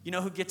 You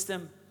know who gets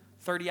them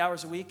 30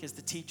 hours a week is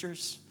the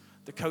teachers,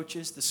 the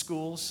coaches, the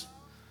schools,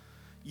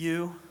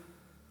 you.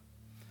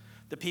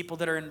 The people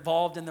that are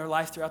involved in their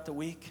life throughout the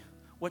week.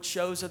 What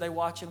shows are they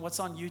watching? What's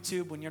on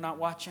YouTube when you're not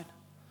watching?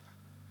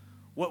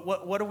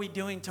 What are we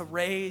doing to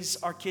raise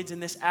our kids in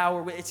this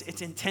hour?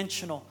 It's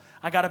intentional.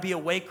 I got to be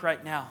awake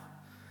right now.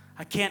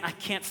 I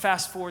can't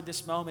fast forward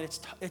this moment.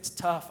 It's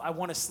tough. I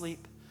want to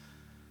sleep.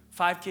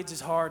 5 kids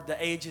is hard.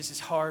 The ages is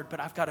hard, but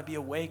I've got to be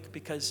awake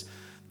because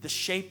the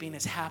shaping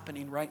is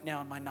happening right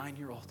now in my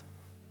 9-year-old.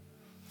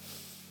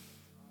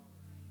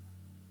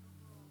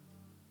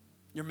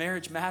 Your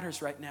marriage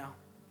matters right now.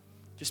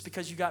 Just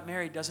because you got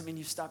married doesn't mean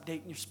you stop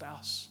dating your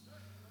spouse.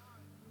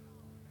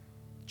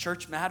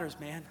 Church matters,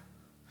 man.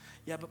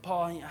 Yeah, but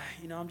Paul,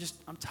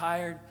 I'm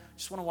tired.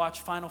 Just want to watch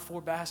Final Four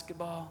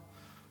basketball.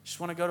 Just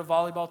want to go to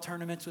volleyball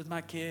tournaments with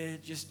my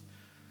kids.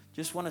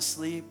 Just want to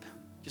sleep.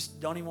 Just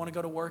don't even want to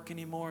go to work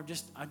anymore.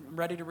 I'm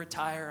ready to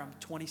retire. I'm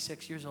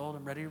 26 years old.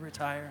 I'm ready to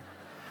retire.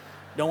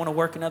 Don't want to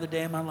work another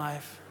day in my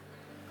life.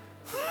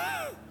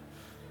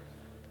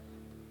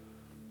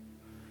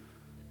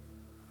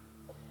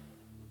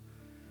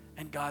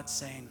 And God's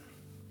saying,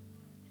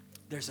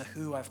 there's a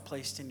who I've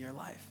placed in your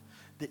life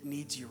that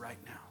needs you right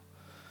now.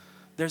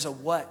 There's a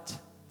what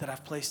that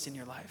I've placed in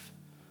your life.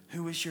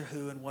 Who is your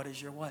who and what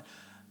is your what?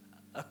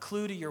 A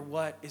clue to your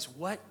what is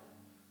what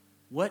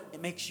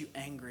makes you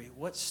angry?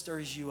 What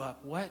stirs you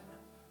up? What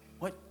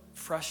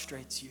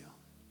frustrates you?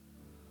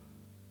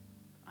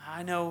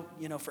 I know,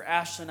 for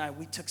Ashley and I,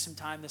 we took some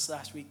time this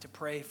last week to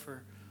pray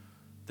for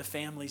the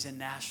families in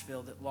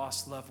Nashville that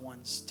lost loved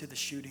ones to the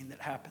shooting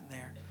that happened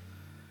there.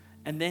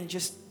 And then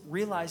just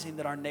realizing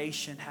that our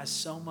nation has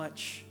so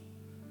much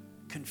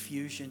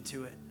confusion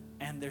to it.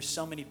 And there's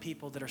so many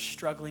people that are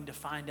struggling to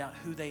find out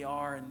who they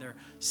are, and they're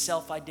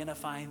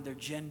self-identifying their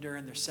gender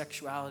and their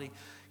sexuality.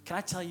 Can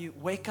I tell you,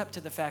 wake up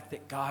to the fact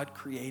that God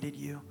created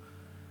you,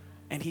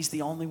 and He's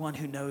the only one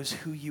who knows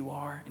who you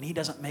are, and He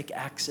doesn't make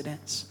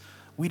accidents.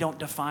 We don't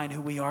define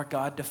who we are.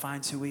 God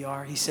defines who we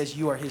are. He says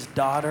you are His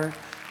daughter,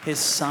 His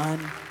son.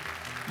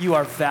 You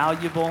are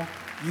valuable.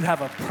 You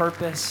have a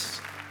purpose.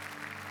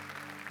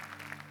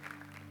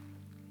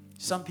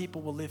 Some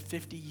people will live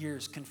 50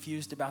 years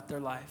confused about their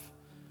life.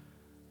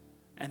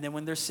 And then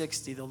when they're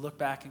 60, they'll look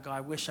back and go,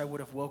 I wish I would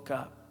have woke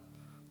up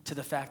to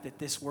the fact that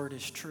this word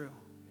is true.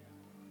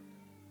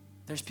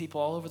 There's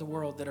people all over the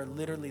world that are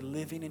literally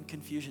living in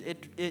confusion.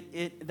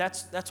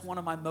 That's one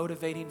of my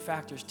motivating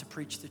factors to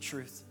preach the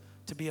truth,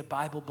 to be a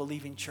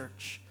Bible-believing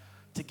church,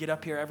 to get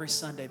up here every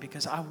Sunday,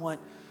 because I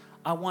want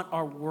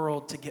our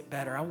world to get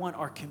better. I want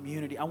our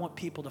community. I want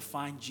people to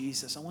find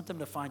Jesus. I want them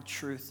to find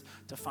truth,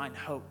 to find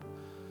hope.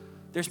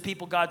 There's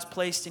people God's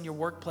placed in your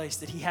workplace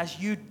that He has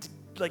you,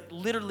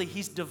 literally,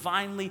 He's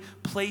divinely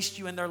placed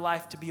you in their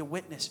life to be a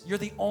witness. You're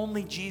the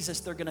only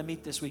Jesus they're going to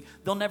meet this week.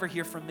 They'll never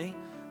hear from me.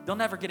 They'll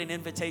never get an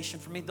invitation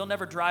from me. They'll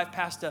never drive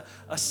past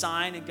a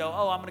sign and go,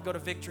 oh, I'm going to go to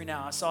Victory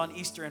now. I saw an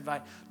Easter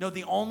invite. No,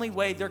 the only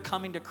way they're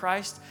coming to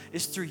Christ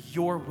is through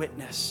your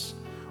witness.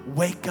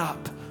 Wake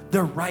up.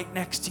 They're right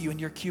next to you in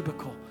your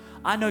cubicle.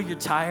 I know you're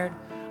tired.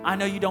 I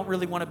know you don't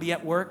really want to be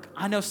at work.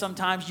 I know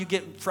sometimes you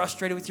get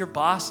frustrated with your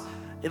boss.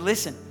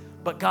 Listen,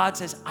 but God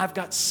says, I've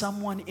got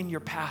someone in your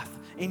path,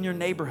 in your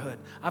neighborhood.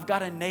 I've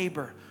got a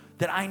neighbor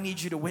that I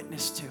need you to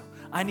witness to.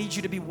 I need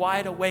you to be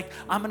wide awake.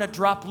 I'm going to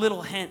drop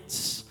little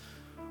hints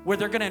where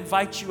they're going to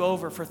invite you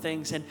over for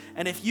things. And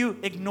if you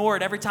ignore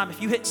it every time,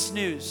 if you hit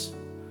snooze,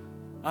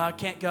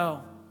 can't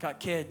go, got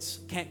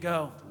kids, can't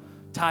go,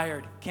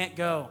 tired, can't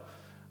go,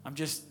 I'm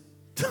just,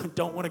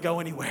 don't want to go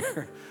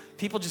anywhere.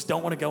 People just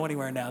don't want to go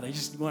anywhere now. I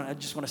just want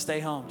to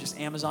stay home. Just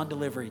Amazon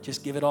delivery.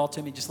 Just give it all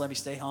to me. Just let me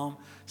stay home,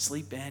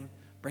 sleep in,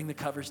 bring the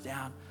covers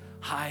down,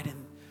 hide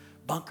and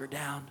bunker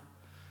down.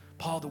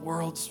 Paul, the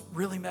world's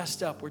really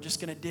messed up. We're just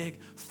going to dig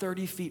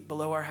 30 feet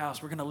below our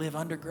house. We're going to live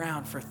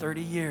underground for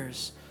 30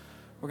 years.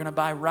 We're going to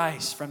buy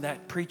rice from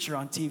that preacher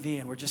on TV,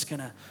 and we're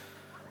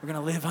going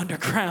to live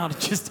underground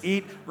and just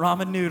eat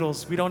ramen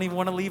noodles. We don't even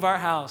want to leave our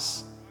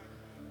house.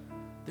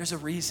 There's a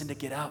reason to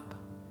get up.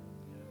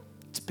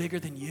 It's bigger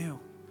than you.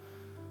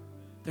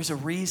 There's a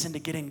reason to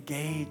get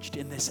engaged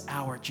in this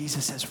hour.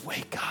 Jesus says,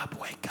 wake up,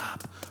 wake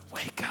up,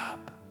 wake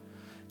up.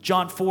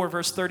 John 4,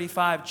 verse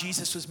 35,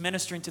 Jesus was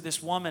ministering to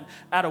this woman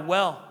at a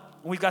well.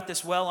 We've got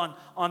this well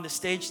on the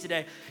stage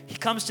today. He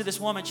comes to this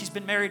woman. She's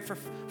been married for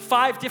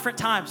 5 different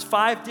times,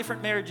 5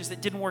 different marriages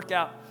that didn't work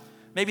out.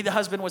 Maybe the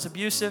husband was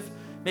abusive.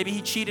 Maybe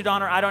he cheated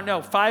on her. I don't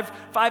know. 5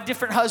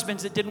 different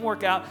husbands that didn't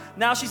work out.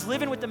 Now she's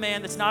living with the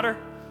man that's not her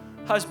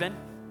husband.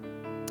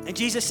 And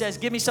Jesus says,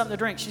 give me something to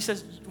drink. She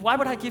says, why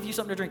would I give you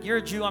something to drink? You're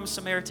a Jew, I'm a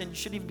Samaritan. You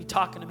shouldn't even be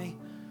talking to me.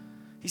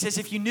 He says,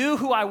 if you knew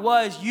who I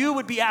was, you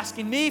would be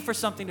asking me for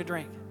something to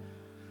drink.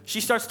 She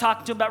starts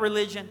talking to him about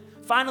religion.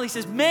 Finally, he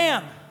says,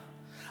 ma'am,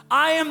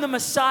 I am the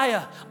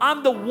Messiah.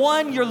 I'm the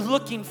one you're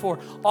looking for.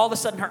 All of a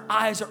sudden, her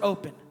eyes are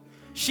open.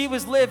 She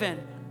was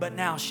living, but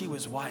now she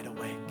was wide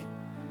awake.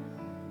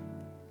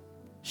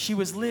 She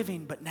was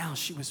living, but now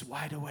she was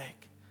wide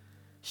awake.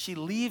 She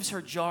leaves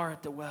her jar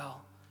at the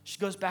well. She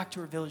goes back to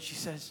her village. She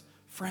says,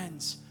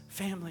 friends,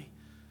 family,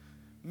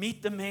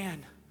 meet the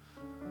man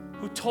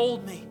who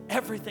told me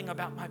everything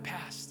about my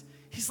past.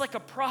 He's like a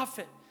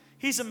prophet.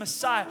 He's a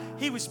Messiah.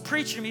 He was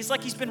preaching to me. It's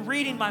like he's been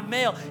reading my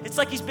mail. It's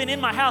like he's been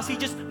in my house. He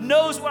just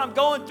knows what I'm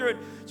going through.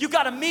 You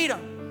got to meet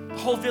him. The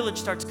whole village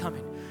starts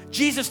coming.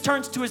 Jesus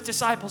turns to his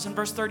disciples in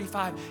verse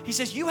 35. He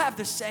says, you have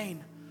the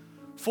saying,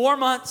 4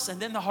 months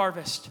and then the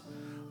harvest.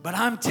 But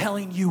I'm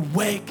telling you,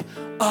 wake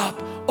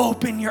up,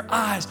 open your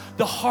eyes.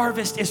 The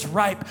harvest is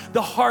ripe.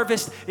 The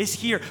harvest is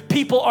here.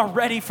 People are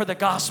ready for the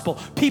gospel.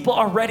 People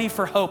are ready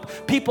for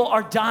hope. People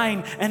are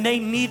dying and they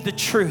need the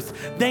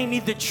truth. They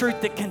need the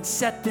truth that can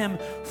set them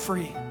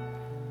free.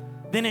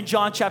 Then in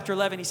John chapter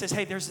 11, he says,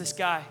 hey, there's this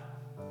guy.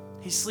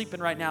 He's sleeping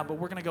right now, but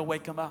we're going to go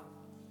wake him up.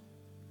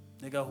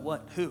 They go,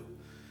 what? Who?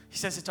 He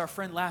says, it's our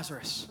friend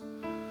Lazarus.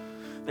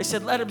 They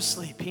said, let him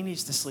sleep. He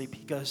needs to sleep.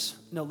 He goes,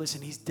 no,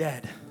 listen, he's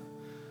dead.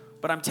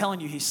 But I'm telling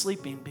you, he's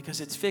sleeping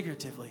because it's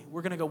figuratively.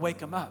 We're going to go wake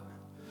him up.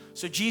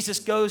 So Jesus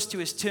goes to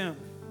his tomb.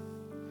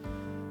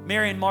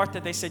 Mary and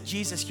Martha, they said,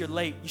 Jesus, you're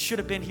late. You should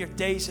have been here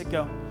days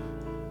ago.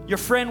 Your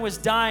friend was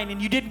dying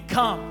and you didn't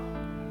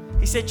come.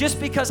 He said, just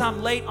because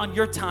I'm late on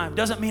your time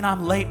doesn't mean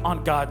I'm late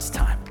on God's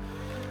time.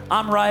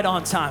 I'm right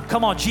on time.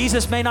 Come on,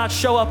 Jesus may not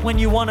show up when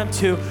you want him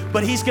to,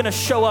 but he's going to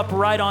show up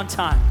right on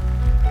time.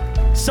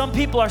 Some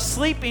people are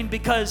sleeping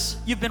because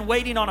you've been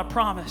waiting on a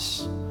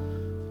promise.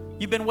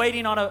 You've been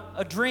waiting on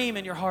a dream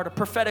in your heart, a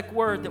prophetic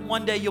word that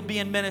one day you'll be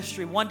in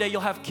ministry. One day you'll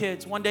have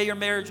kids. One day your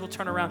marriage will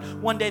turn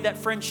around. One day that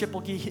friendship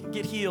will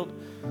get healed.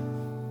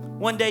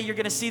 One day you're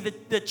going to see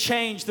the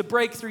change, the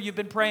breakthrough you've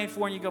been praying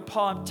for. And you go,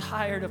 Paul, I'm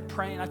tired of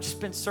praying. I've just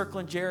been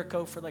circling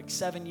Jericho for like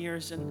 7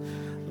 years and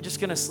I'm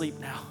just going to sleep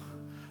now.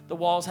 The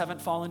walls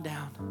haven't fallen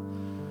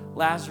down.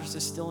 Lazarus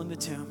is still in the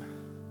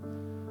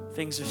tomb.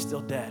 Things are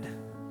still dead.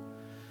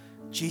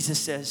 Jesus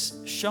says,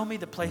 show me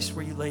the place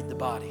where you laid the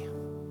body.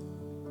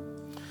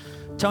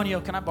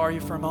 Tonio, can I borrow you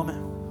for a moment?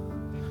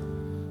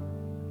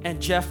 And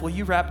Jeff, will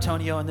you wrap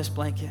Tonio in this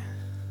blanket?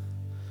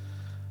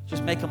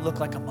 Just make him look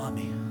like a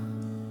mummy.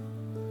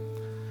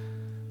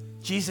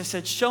 Jesus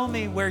said, show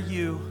me where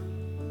you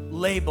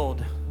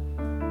labeled.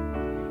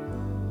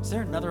 Is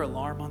there another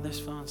alarm on this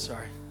phone?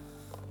 Sorry.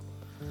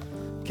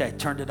 Okay,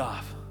 turned it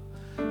off.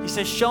 He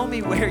says, show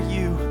me where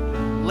you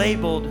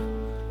labeled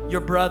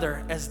your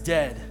brother as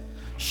dead.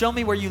 Show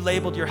me where you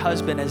labeled your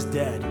husband as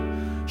dead.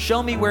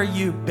 Show me where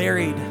you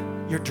buried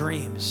your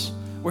dreams,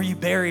 where you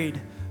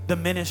buried the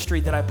ministry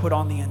that I put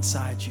on the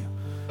inside you.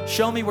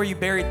 Show me where you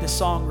buried the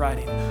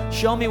songwriting.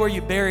 Show me where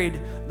you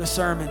buried the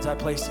sermons I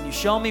placed in you.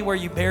 Show me where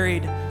you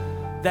buried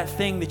that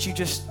thing that you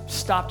just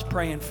stopped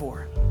praying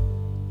for.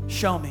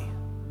 Show me.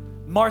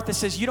 Martha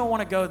says, you don't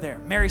want to go there.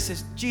 Mary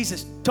says,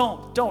 Jesus,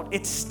 don't.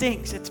 It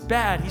stinks. It's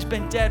bad. He's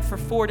been dead for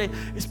 4 days.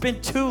 It's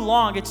been too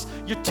long.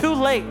 You're too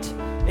late.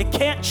 It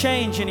can't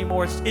change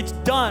anymore. It's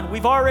done.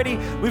 We've already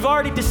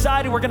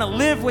decided we're going to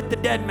live with the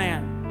dead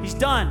man. He's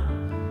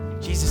done.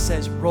 Jesus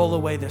says, roll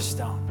away this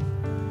stone.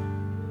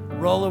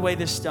 Roll away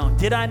this stone.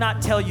 Did I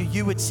not tell you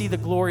you would see the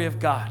glory of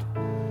God?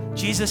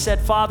 Jesus said,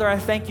 Father, I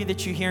thank you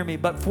that you hear me.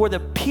 But for the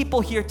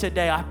people here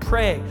today, I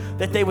pray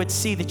that they would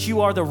see that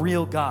you are the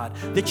real God,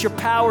 that your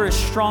power is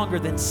stronger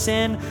than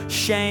sin,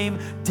 shame,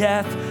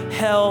 death,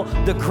 hell,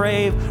 the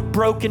grave,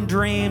 broken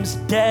dreams,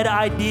 dead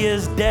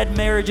ideas, dead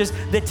marriages,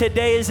 that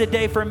today is a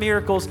day for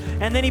miracles.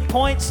 And then he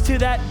points to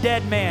that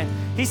dead man.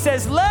 He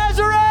says,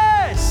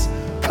 Lazarus,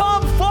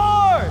 come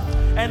forth.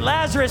 And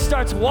Lazarus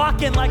starts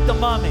walking like the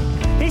mummy.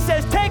 He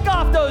says, take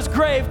off those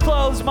grave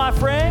clothes, my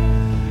friend.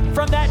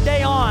 From that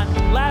day on,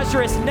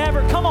 Lazarus never,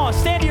 come on,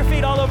 stand to your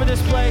feet all over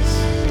this place.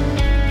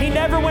 He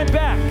never went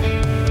back.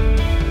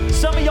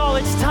 Some of y'all,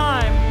 it's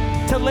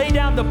time to lay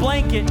down the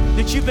blanket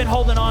that you've been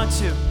holding on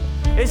to.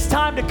 It's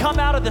time to come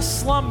out of the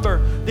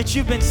slumber that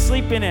you've been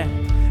sleeping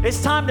in.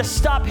 It's time to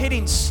stop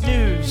hitting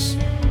snooze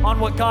on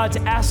what God's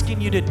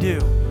asking you to do,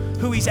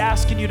 who he's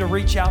asking you to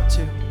reach out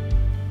to.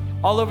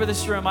 All over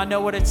this room, I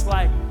know what it's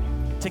like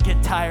to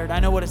get tired. I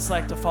know what it's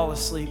like to fall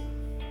asleep.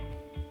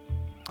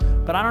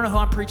 But I don't know who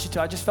I'm preaching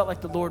to. I just felt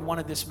like the Lord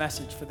wanted this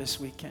message for this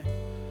weekend.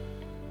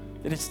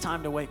 That it's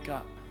time to wake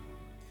up.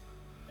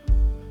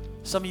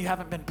 Some of you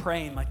haven't been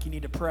praying like you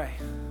need to pray.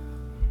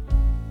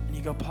 And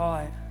you go,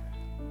 Paul,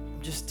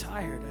 I'm just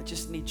tired. I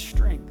just need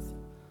strength.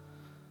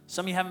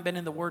 Some of you haven't been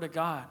in the Word of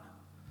God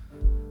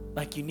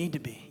like you need to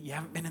be. You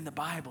haven't been in the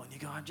Bible. And you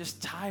go, I'm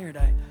just tired.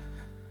 I'm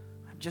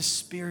just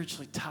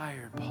spiritually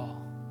tired,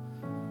 Paul.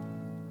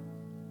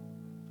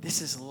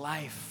 This is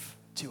life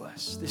to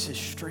us. This is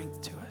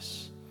strength to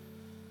us.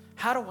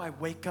 How do I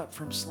wake up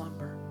from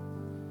slumber?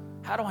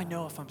 How do I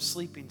know if I'm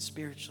sleeping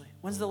spiritually?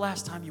 When's the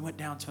last time you went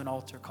down to an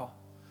altar call?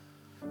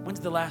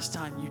 When's the last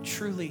time you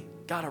truly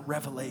got a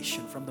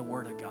revelation from the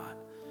Word of God?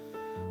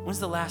 When's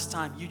the last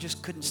time you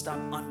just couldn't stop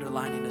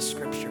underlining a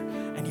scripture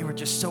and you were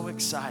just so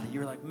excited? You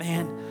were like,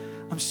 man,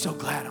 I'm so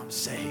glad I'm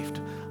saved.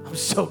 I'm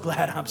so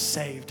glad I'm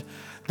saved.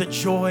 The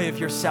joy of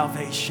your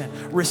salvation.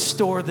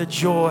 Restore the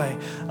joy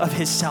of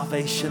his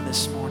salvation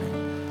this morning.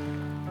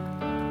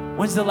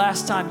 When's the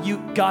last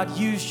time God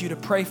used you to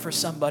pray for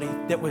somebody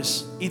that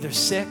was either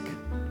sick,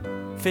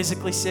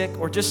 physically sick,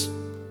 or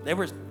they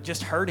were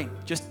just hurting,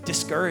 just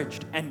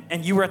discouraged,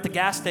 and you were at the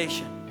gas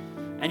station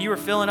And you were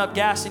filling up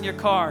gas in your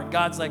car, and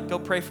God's like, go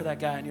pray for that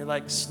guy. And you're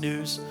like,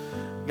 snooze.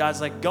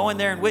 God's like, go in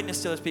there and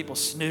witness to those people,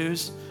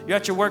 snooze. You're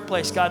at your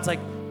workplace, God's like,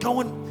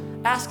 go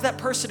and ask that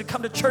person to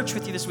come to church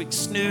with you this week,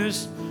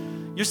 snooze.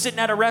 You're sitting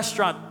at a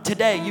restaurant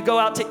today, you go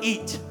out to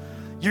eat.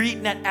 You're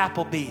eating at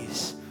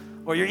Applebee's,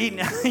 or you're eating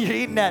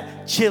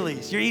at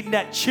Chili's, you're eating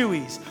at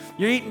Chewy's,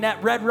 you're eating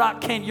at Red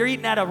Rock Canyon, you're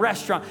eating at a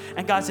restaurant,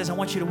 and God says, I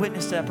want you to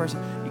witness to that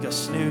person. You go,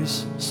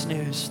 snooze,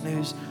 snooze,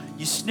 snooze.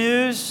 You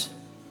snooze,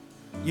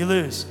 you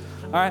lose.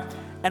 All right?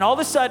 And all of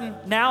a sudden,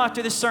 now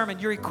after this sermon,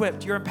 you're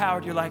equipped, you're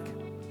empowered, you're like,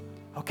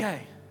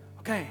 okay,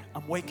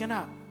 I'm waking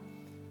up.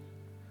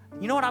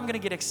 You know what I'm going to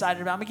get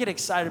excited about? I'm going to get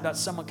excited about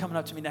someone coming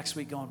up to me next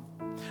week going,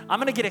 I'm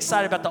going to get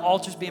excited about the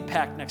altars being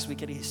packed next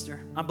week at Easter.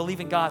 I'm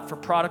believing God for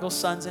prodigal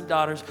sons and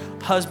daughters,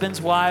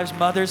 husbands, wives,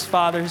 mothers,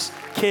 fathers,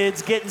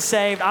 kids getting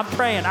saved. I'm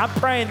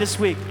praying this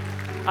week.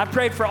 I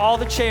prayed for all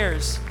the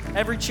chairs.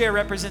 Every chair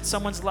represents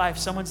someone's life,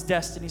 someone's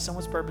destiny,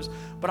 someone's purpose.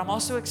 But I'm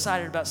also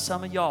excited about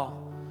some of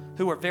y'all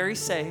who are very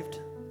saved.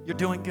 You're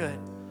doing good.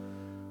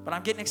 But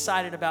I'm getting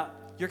excited about,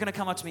 you're going to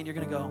come up to me and you're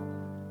going to go,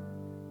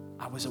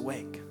 I was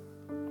awake.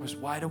 I was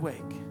wide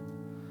awake.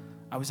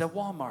 I was at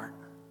Walmart.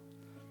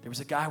 There was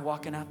a guy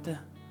walking out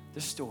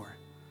the store,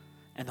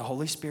 and the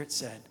Holy Spirit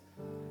said,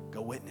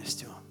 go witness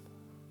to him.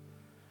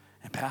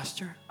 And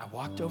Pastor, I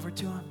walked over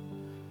to him,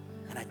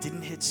 and I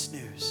didn't hit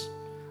snooze.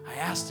 I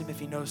asked him if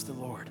he knows the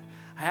Lord.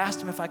 I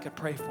asked him if I could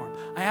pray for him.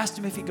 I asked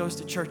him if he goes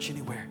to church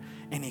anywhere.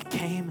 And he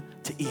came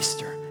to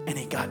Easter, and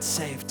he got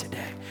saved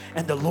today.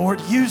 And the Lord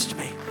used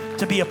me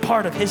to be a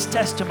part of his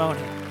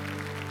testimony.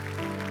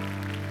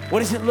 What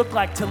does it look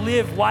like to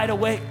live wide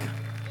awake?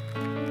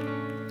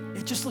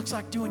 It just looks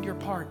like doing your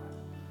part.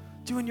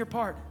 Doing your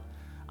part.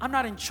 I'm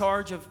not in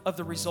charge of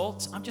the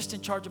results. I'm just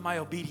in charge of my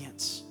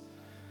obedience.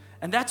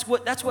 And that's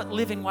what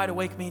living wide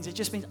awake means. It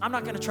just means I'm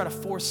not going to try to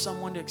force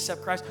someone to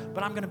accept Christ,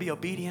 but I'm going to be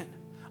obedient.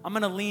 I'm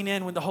going to lean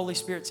in when the Holy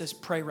Spirit says,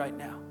 pray right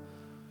now.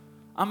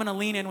 I'm going to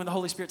lean in when the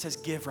Holy Spirit says,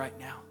 give right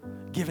now.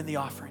 Give in the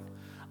offering.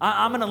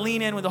 I'm going to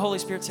lean in when the Holy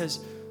Spirit says,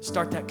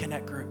 start that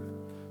connect group.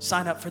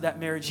 Sign up for that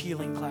marriage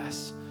healing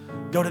class.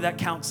 Go to that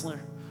counselor.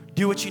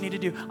 Do what you need to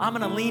do. I'm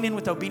going to lean in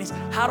with obedience.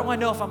 How do I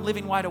know if I'm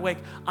living wide awake?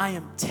 I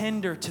am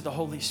tender to the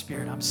Holy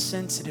Spirit. I'm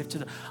sensitive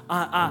to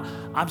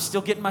I'm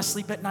still getting my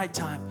sleep at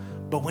nighttime.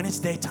 But when it's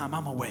daytime,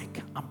 I'm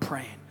awake. I'm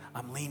praying.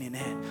 I'm leaning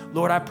in.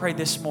 Lord, I pray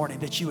this morning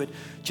that you would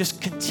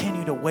just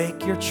continue to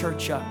wake your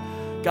church up,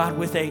 God,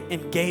 with an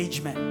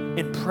engagement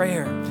in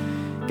prayer,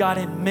 God,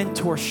 in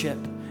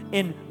mentorship,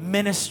 in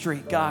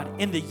ministry,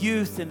 God, in the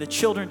youth, in the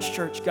children's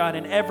church, God,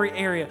 in every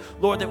area,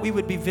 Lord, that we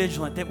would be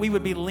vigilant, that we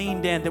would be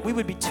leaned in, that we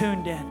would be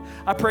tuned in.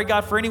 I pray,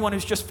 God, for anyone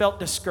who's just felt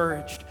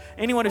discouraged,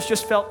 anyone who's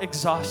just felt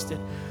exhausted.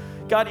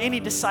 God,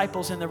 any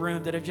disciples in the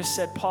room that have just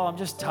said, Paul, I'm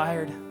just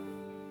tired.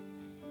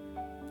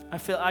 I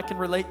feel I can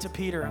relate to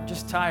Peter. I'm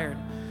just tired.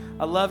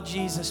 I love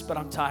Jesus, but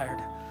I'm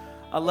tired.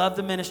 I love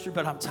the ministry,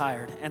 but I'm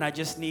tired. And I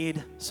just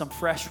need some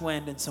fresh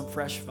wind and some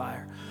fresh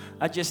fire.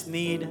 I just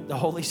need the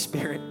Holy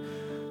Spirit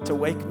to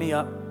wake me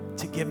up,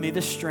 to give me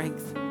the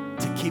strength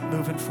to keep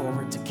moving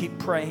forward, to keep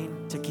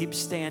praying, to keep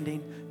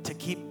standing, to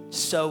keep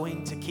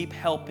sowing, to keep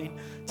helping,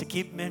 to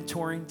keep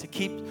mentoring, to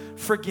keep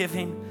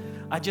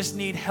forgiving. I just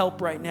need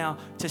help right now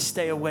to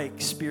stay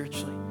awake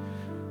spiritually.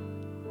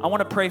 I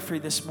want to pray for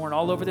you this morning,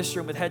 all over this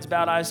room with heads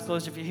bowed, eyes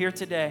closed. If you're here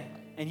today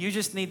and you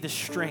just need the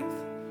strength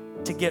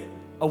to get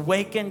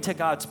awakened to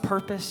God's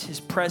purpose, his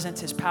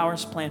presence, his power,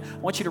 his plan, I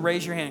want you to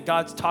raise your hand.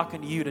 God's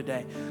talking to you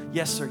today.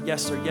 Yes, sir.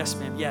 Yes, sir. Yes,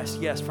 ma'am. Yes,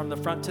 yes. From the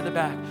front to the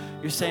back.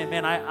 You're saying,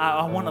 man,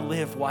 I want to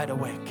live wide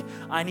awake.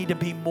 I need to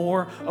be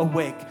more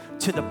awake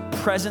to the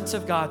presence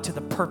of God, to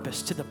the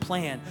purpose, to the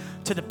plan,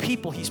 to the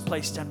people he's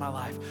placed in my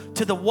life,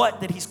 to the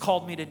what that he's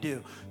called me to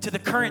do, to the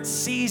current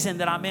season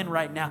that I'm in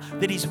right now,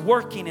 that he's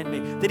working in me,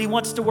 that he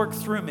wants to work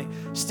through me.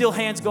 Still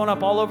hands going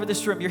up all over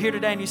this room. You're here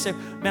today and you say,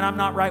 man, I'm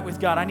not right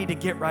with God. I need to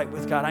get right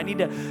with God. I need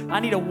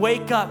to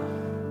wake up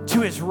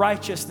to his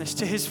righteousness,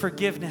 to his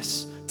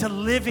forgiveness, to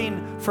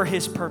living for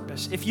his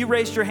purpose. If you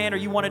raised your hand or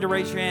you wanted to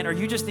raise your hand or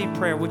you just need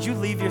prayer, would you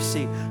leave your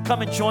seat?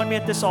 Come and join me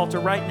at this altar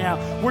right now.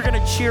 We're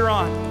going to cheer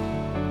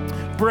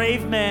on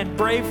brave men,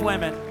 brave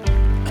women,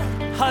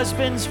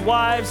 husbands,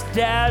 wives,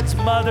 dads,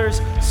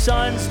 mothers,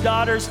 sons,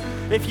 daughters.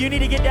 If you need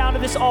to get down to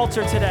this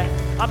altar today,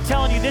 I'm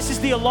telling you, this is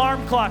the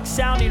alarm clock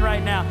sounding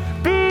right now.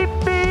 Beep,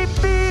 beep,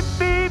 beep,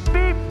 beep,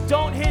 beep.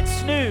 Don't hit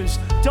snooze.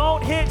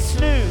 Don't hit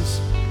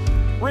snooze.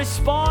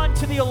 Respond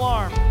to the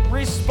alarm.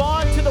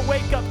 Respond to the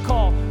wake-up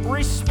call.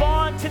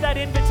 Respond to that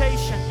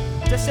invitation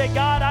to say,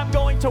 God, I'm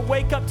going to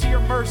wake up to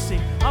your mercy.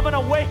 I'm going to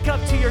wake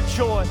up to your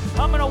joy.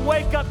 I'm going to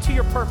wake up to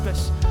your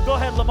purpose. Go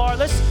ahead, Lamar.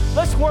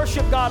 Let's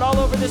worship God all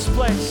over this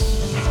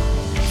place.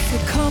 So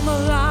come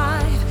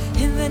alive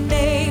in the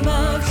name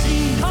of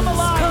Jesus. Come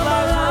alive,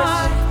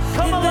 Lazarus.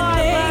 Come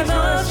alive,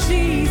 Lazarus. In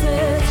the name of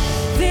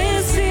Jesus.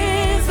 This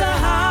is the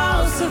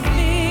house of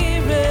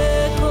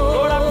miracles.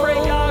 Lord, I pray,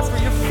 God, for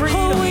your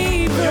freedom,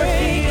 we your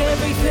bring healing,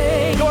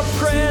 everything your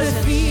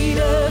presence,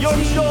 your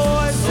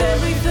joy,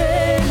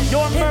 everything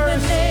your mercy. In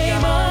the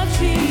name of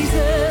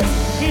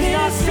Jesus. He's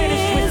not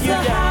finished with you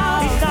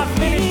yet. He's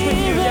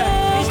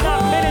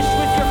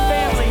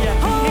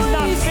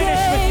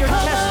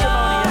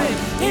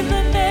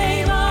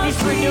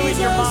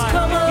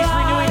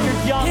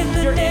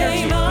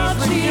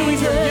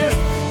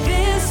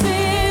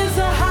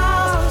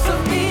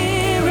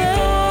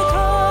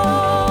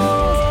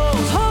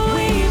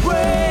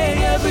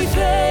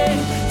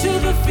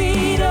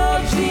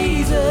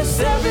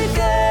Jesus,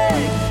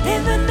 everything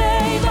in the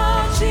name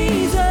of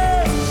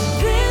Jesus.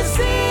 This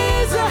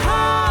is a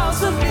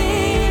house of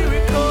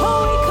miracles.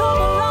 Oh, we come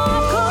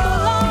alive, come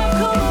alive,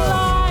 come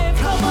alive,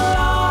 come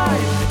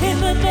alive in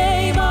the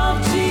name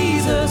of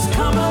Jesus.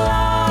 Come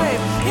alive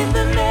in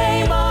the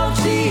name of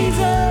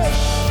Jesus.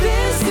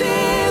 This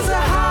is a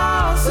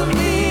house of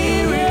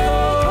miracles.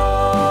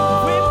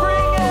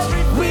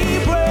 We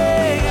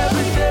bring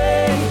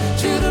everything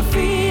to the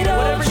feet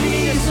of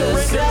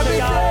Jesus.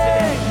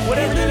 Everything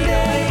in the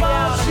name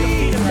of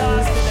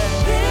Jesus.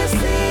 This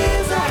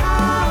is a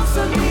house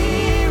of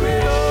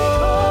miracles.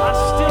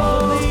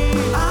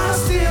 I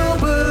still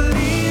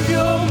believe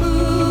you're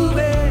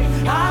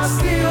moving. I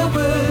still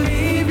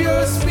believe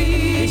you're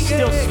speaking. He's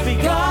still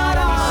speaking. God,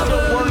 I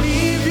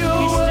believe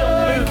you're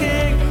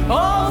working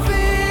all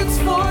things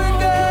for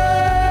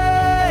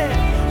good.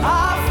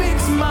 I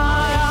fix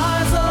my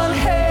eyes on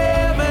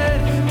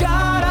heaven.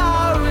 God,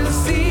 I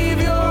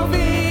receive your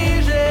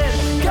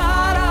vision.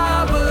 God,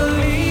 I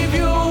believe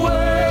you're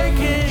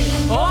working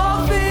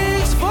all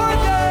things for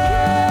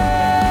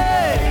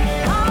good.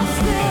 I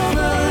still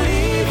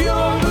believe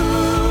you're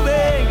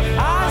moving.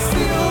 I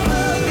still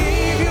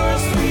believe you're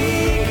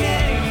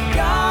speaking.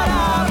 God, I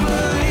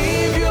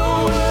believe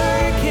you're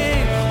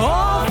working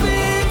all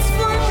things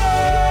for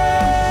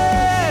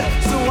good.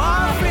 So I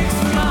fix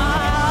my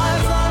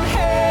eyes on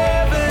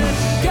heaven.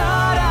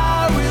 God, I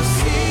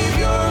receive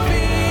your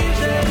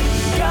vision.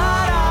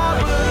 God, I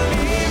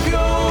believe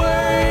you're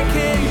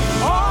working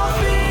all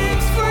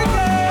things for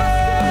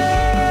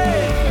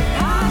good.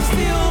 I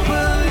still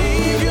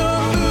believe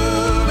you're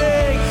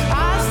moving. I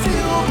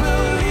still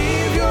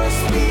believe you're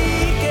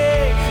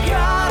speaking.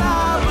 God, I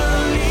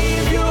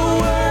believe you're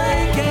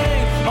working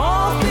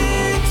all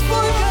things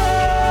for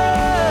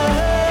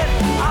good.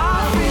 I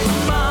fix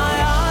my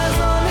eyes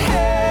on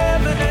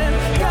heaven.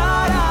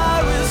 God, I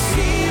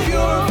receive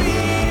your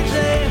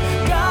vision.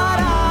 God,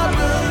 I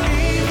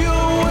believe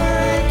you're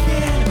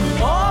working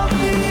all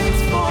things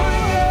for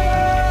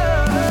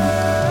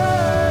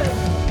good.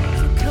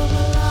 So come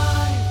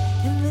alive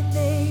in the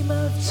name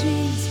of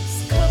Jesus.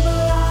 Come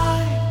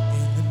alive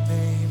in the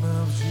name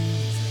of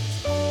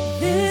Jesus.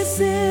 This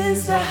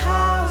is the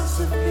house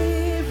of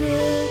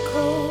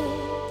miracles.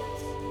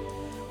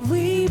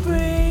 We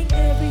bring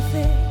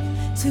everything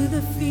to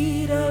the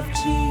feet of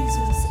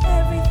Jesus.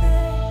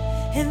 Everything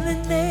in the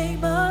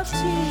name of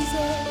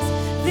Jesus.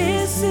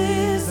 This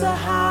is the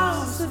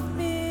house of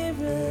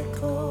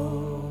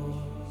miracles.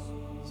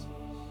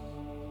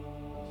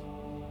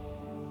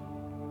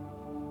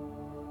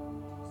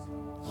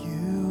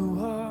 You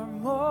are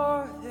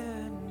more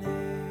than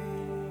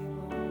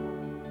able.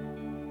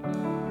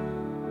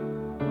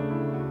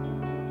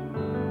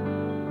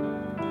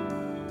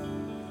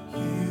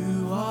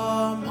 You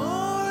are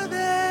more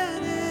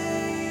than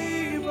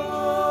able.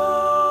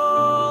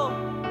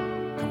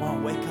 Come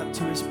on, wake up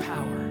to his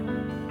power.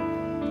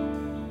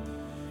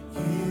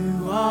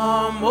 You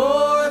are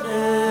more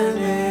than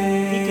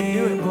able. He can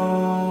do it.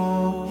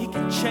 He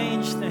can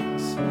change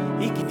things.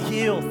 He can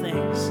heal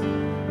things.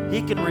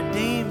 He can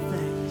redeem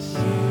things.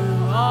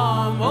 You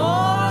are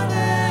more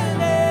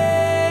than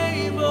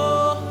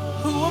able.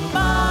 Who am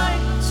I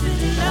to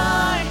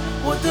deny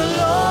what the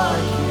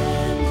Lord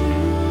can do?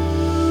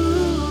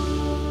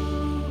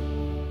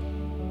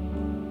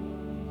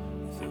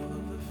 Full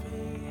of the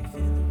faith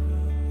in the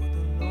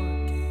room,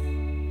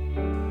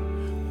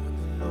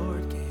 what the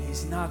Lord gave.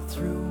 He's not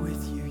through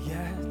with you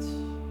yet.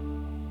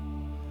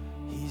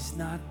 He's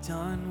not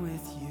done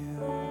with you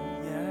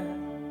yet.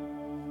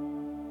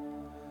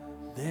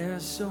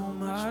 There's so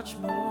much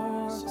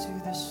more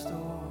to the story.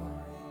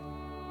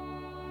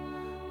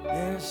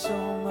 There's so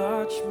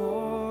much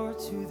more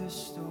to the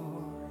story.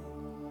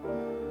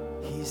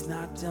 He's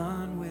not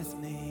done with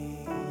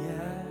me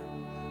yet.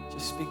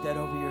 Just speak that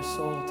over your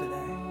soul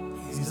today.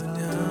 He's not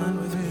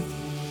done with me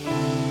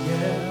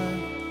yet.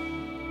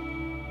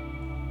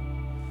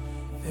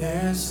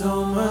 There's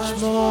so much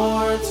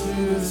more to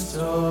the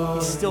story.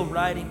 He's still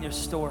writing your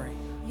story.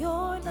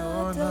 You're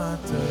not done.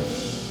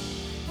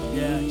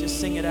 Yeah, just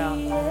sing it out.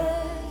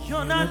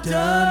 You're not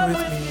done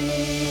with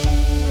me.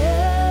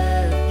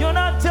 You're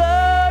not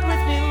done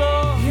with me,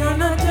 Lord. You're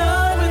not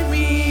done with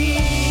me.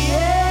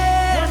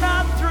 You're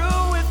not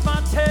through with my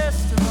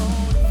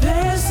testimony.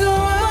 There's so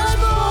much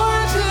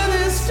more to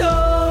this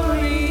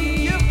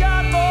story. You've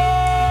got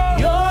more.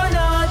 You're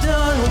not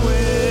done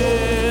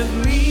with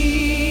me.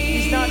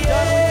 He's not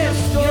done with your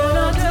story. You're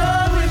not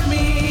done with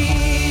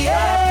me. God, I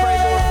pray,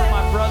 Lord, for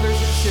my brothers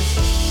and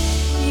sisters.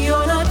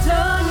 You're not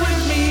done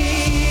with me.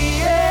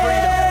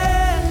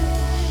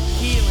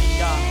 Healing,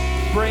 God.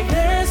 Breakthrough.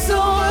 There's so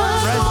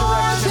much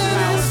more to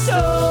this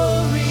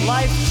story.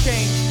 Life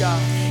change,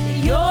 God.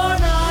 You're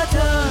not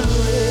done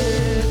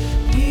with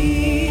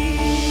me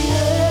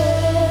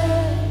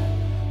yet.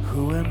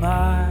 Who am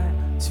I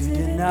to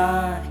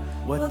deny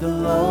what the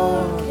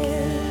Lord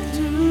can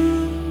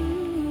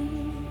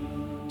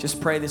do?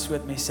 Just pray this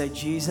with me. Say,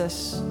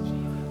 Jesus,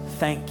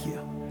 thank you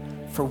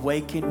for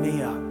waking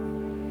me up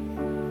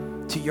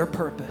to your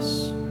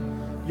purpose,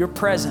 your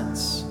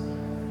presence,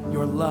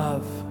 your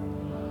love,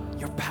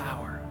 your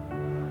power.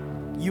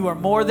 You are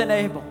more than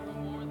able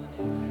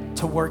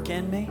to work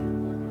in me,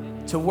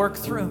 to work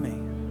through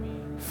me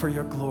for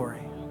your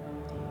glory.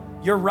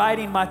 You're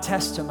writing my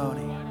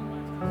testimony.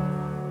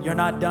 You're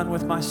not done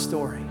with my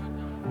story.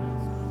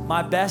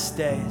 My best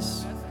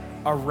days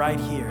are right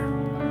here,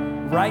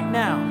 right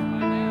now,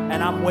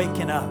 and I'm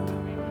waking up.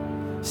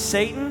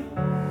 Satan,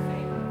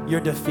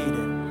 you're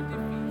defeated.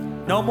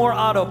 No more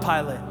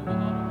autopilot.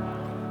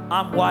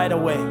 I'm wide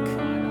awake,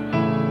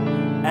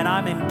 and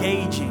I'm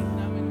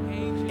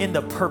engaging in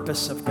the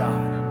purpose of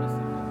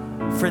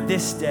God for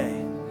this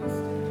day.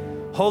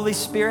 Holy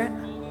Spirit,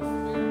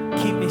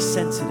 keep me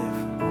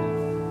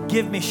sensitive.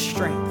 Give me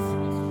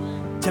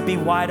strength to be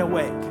wide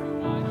awake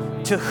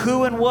to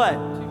who and what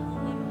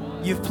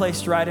you've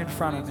placed right in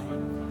front of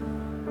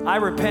me. I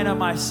repent of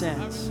my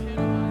sins,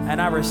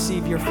 and I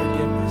receive your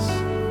forgiveness.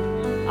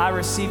 I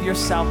receive your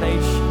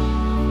salvation.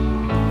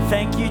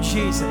 Thank you,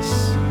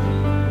 Jesus,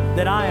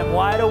 that I am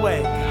wide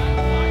awake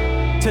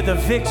to the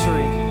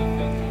victory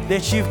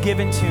that you've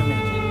given to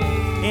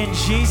me. In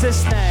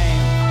Jesus' name,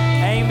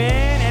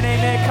 amen and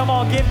amen. Come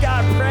on, give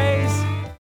God praise.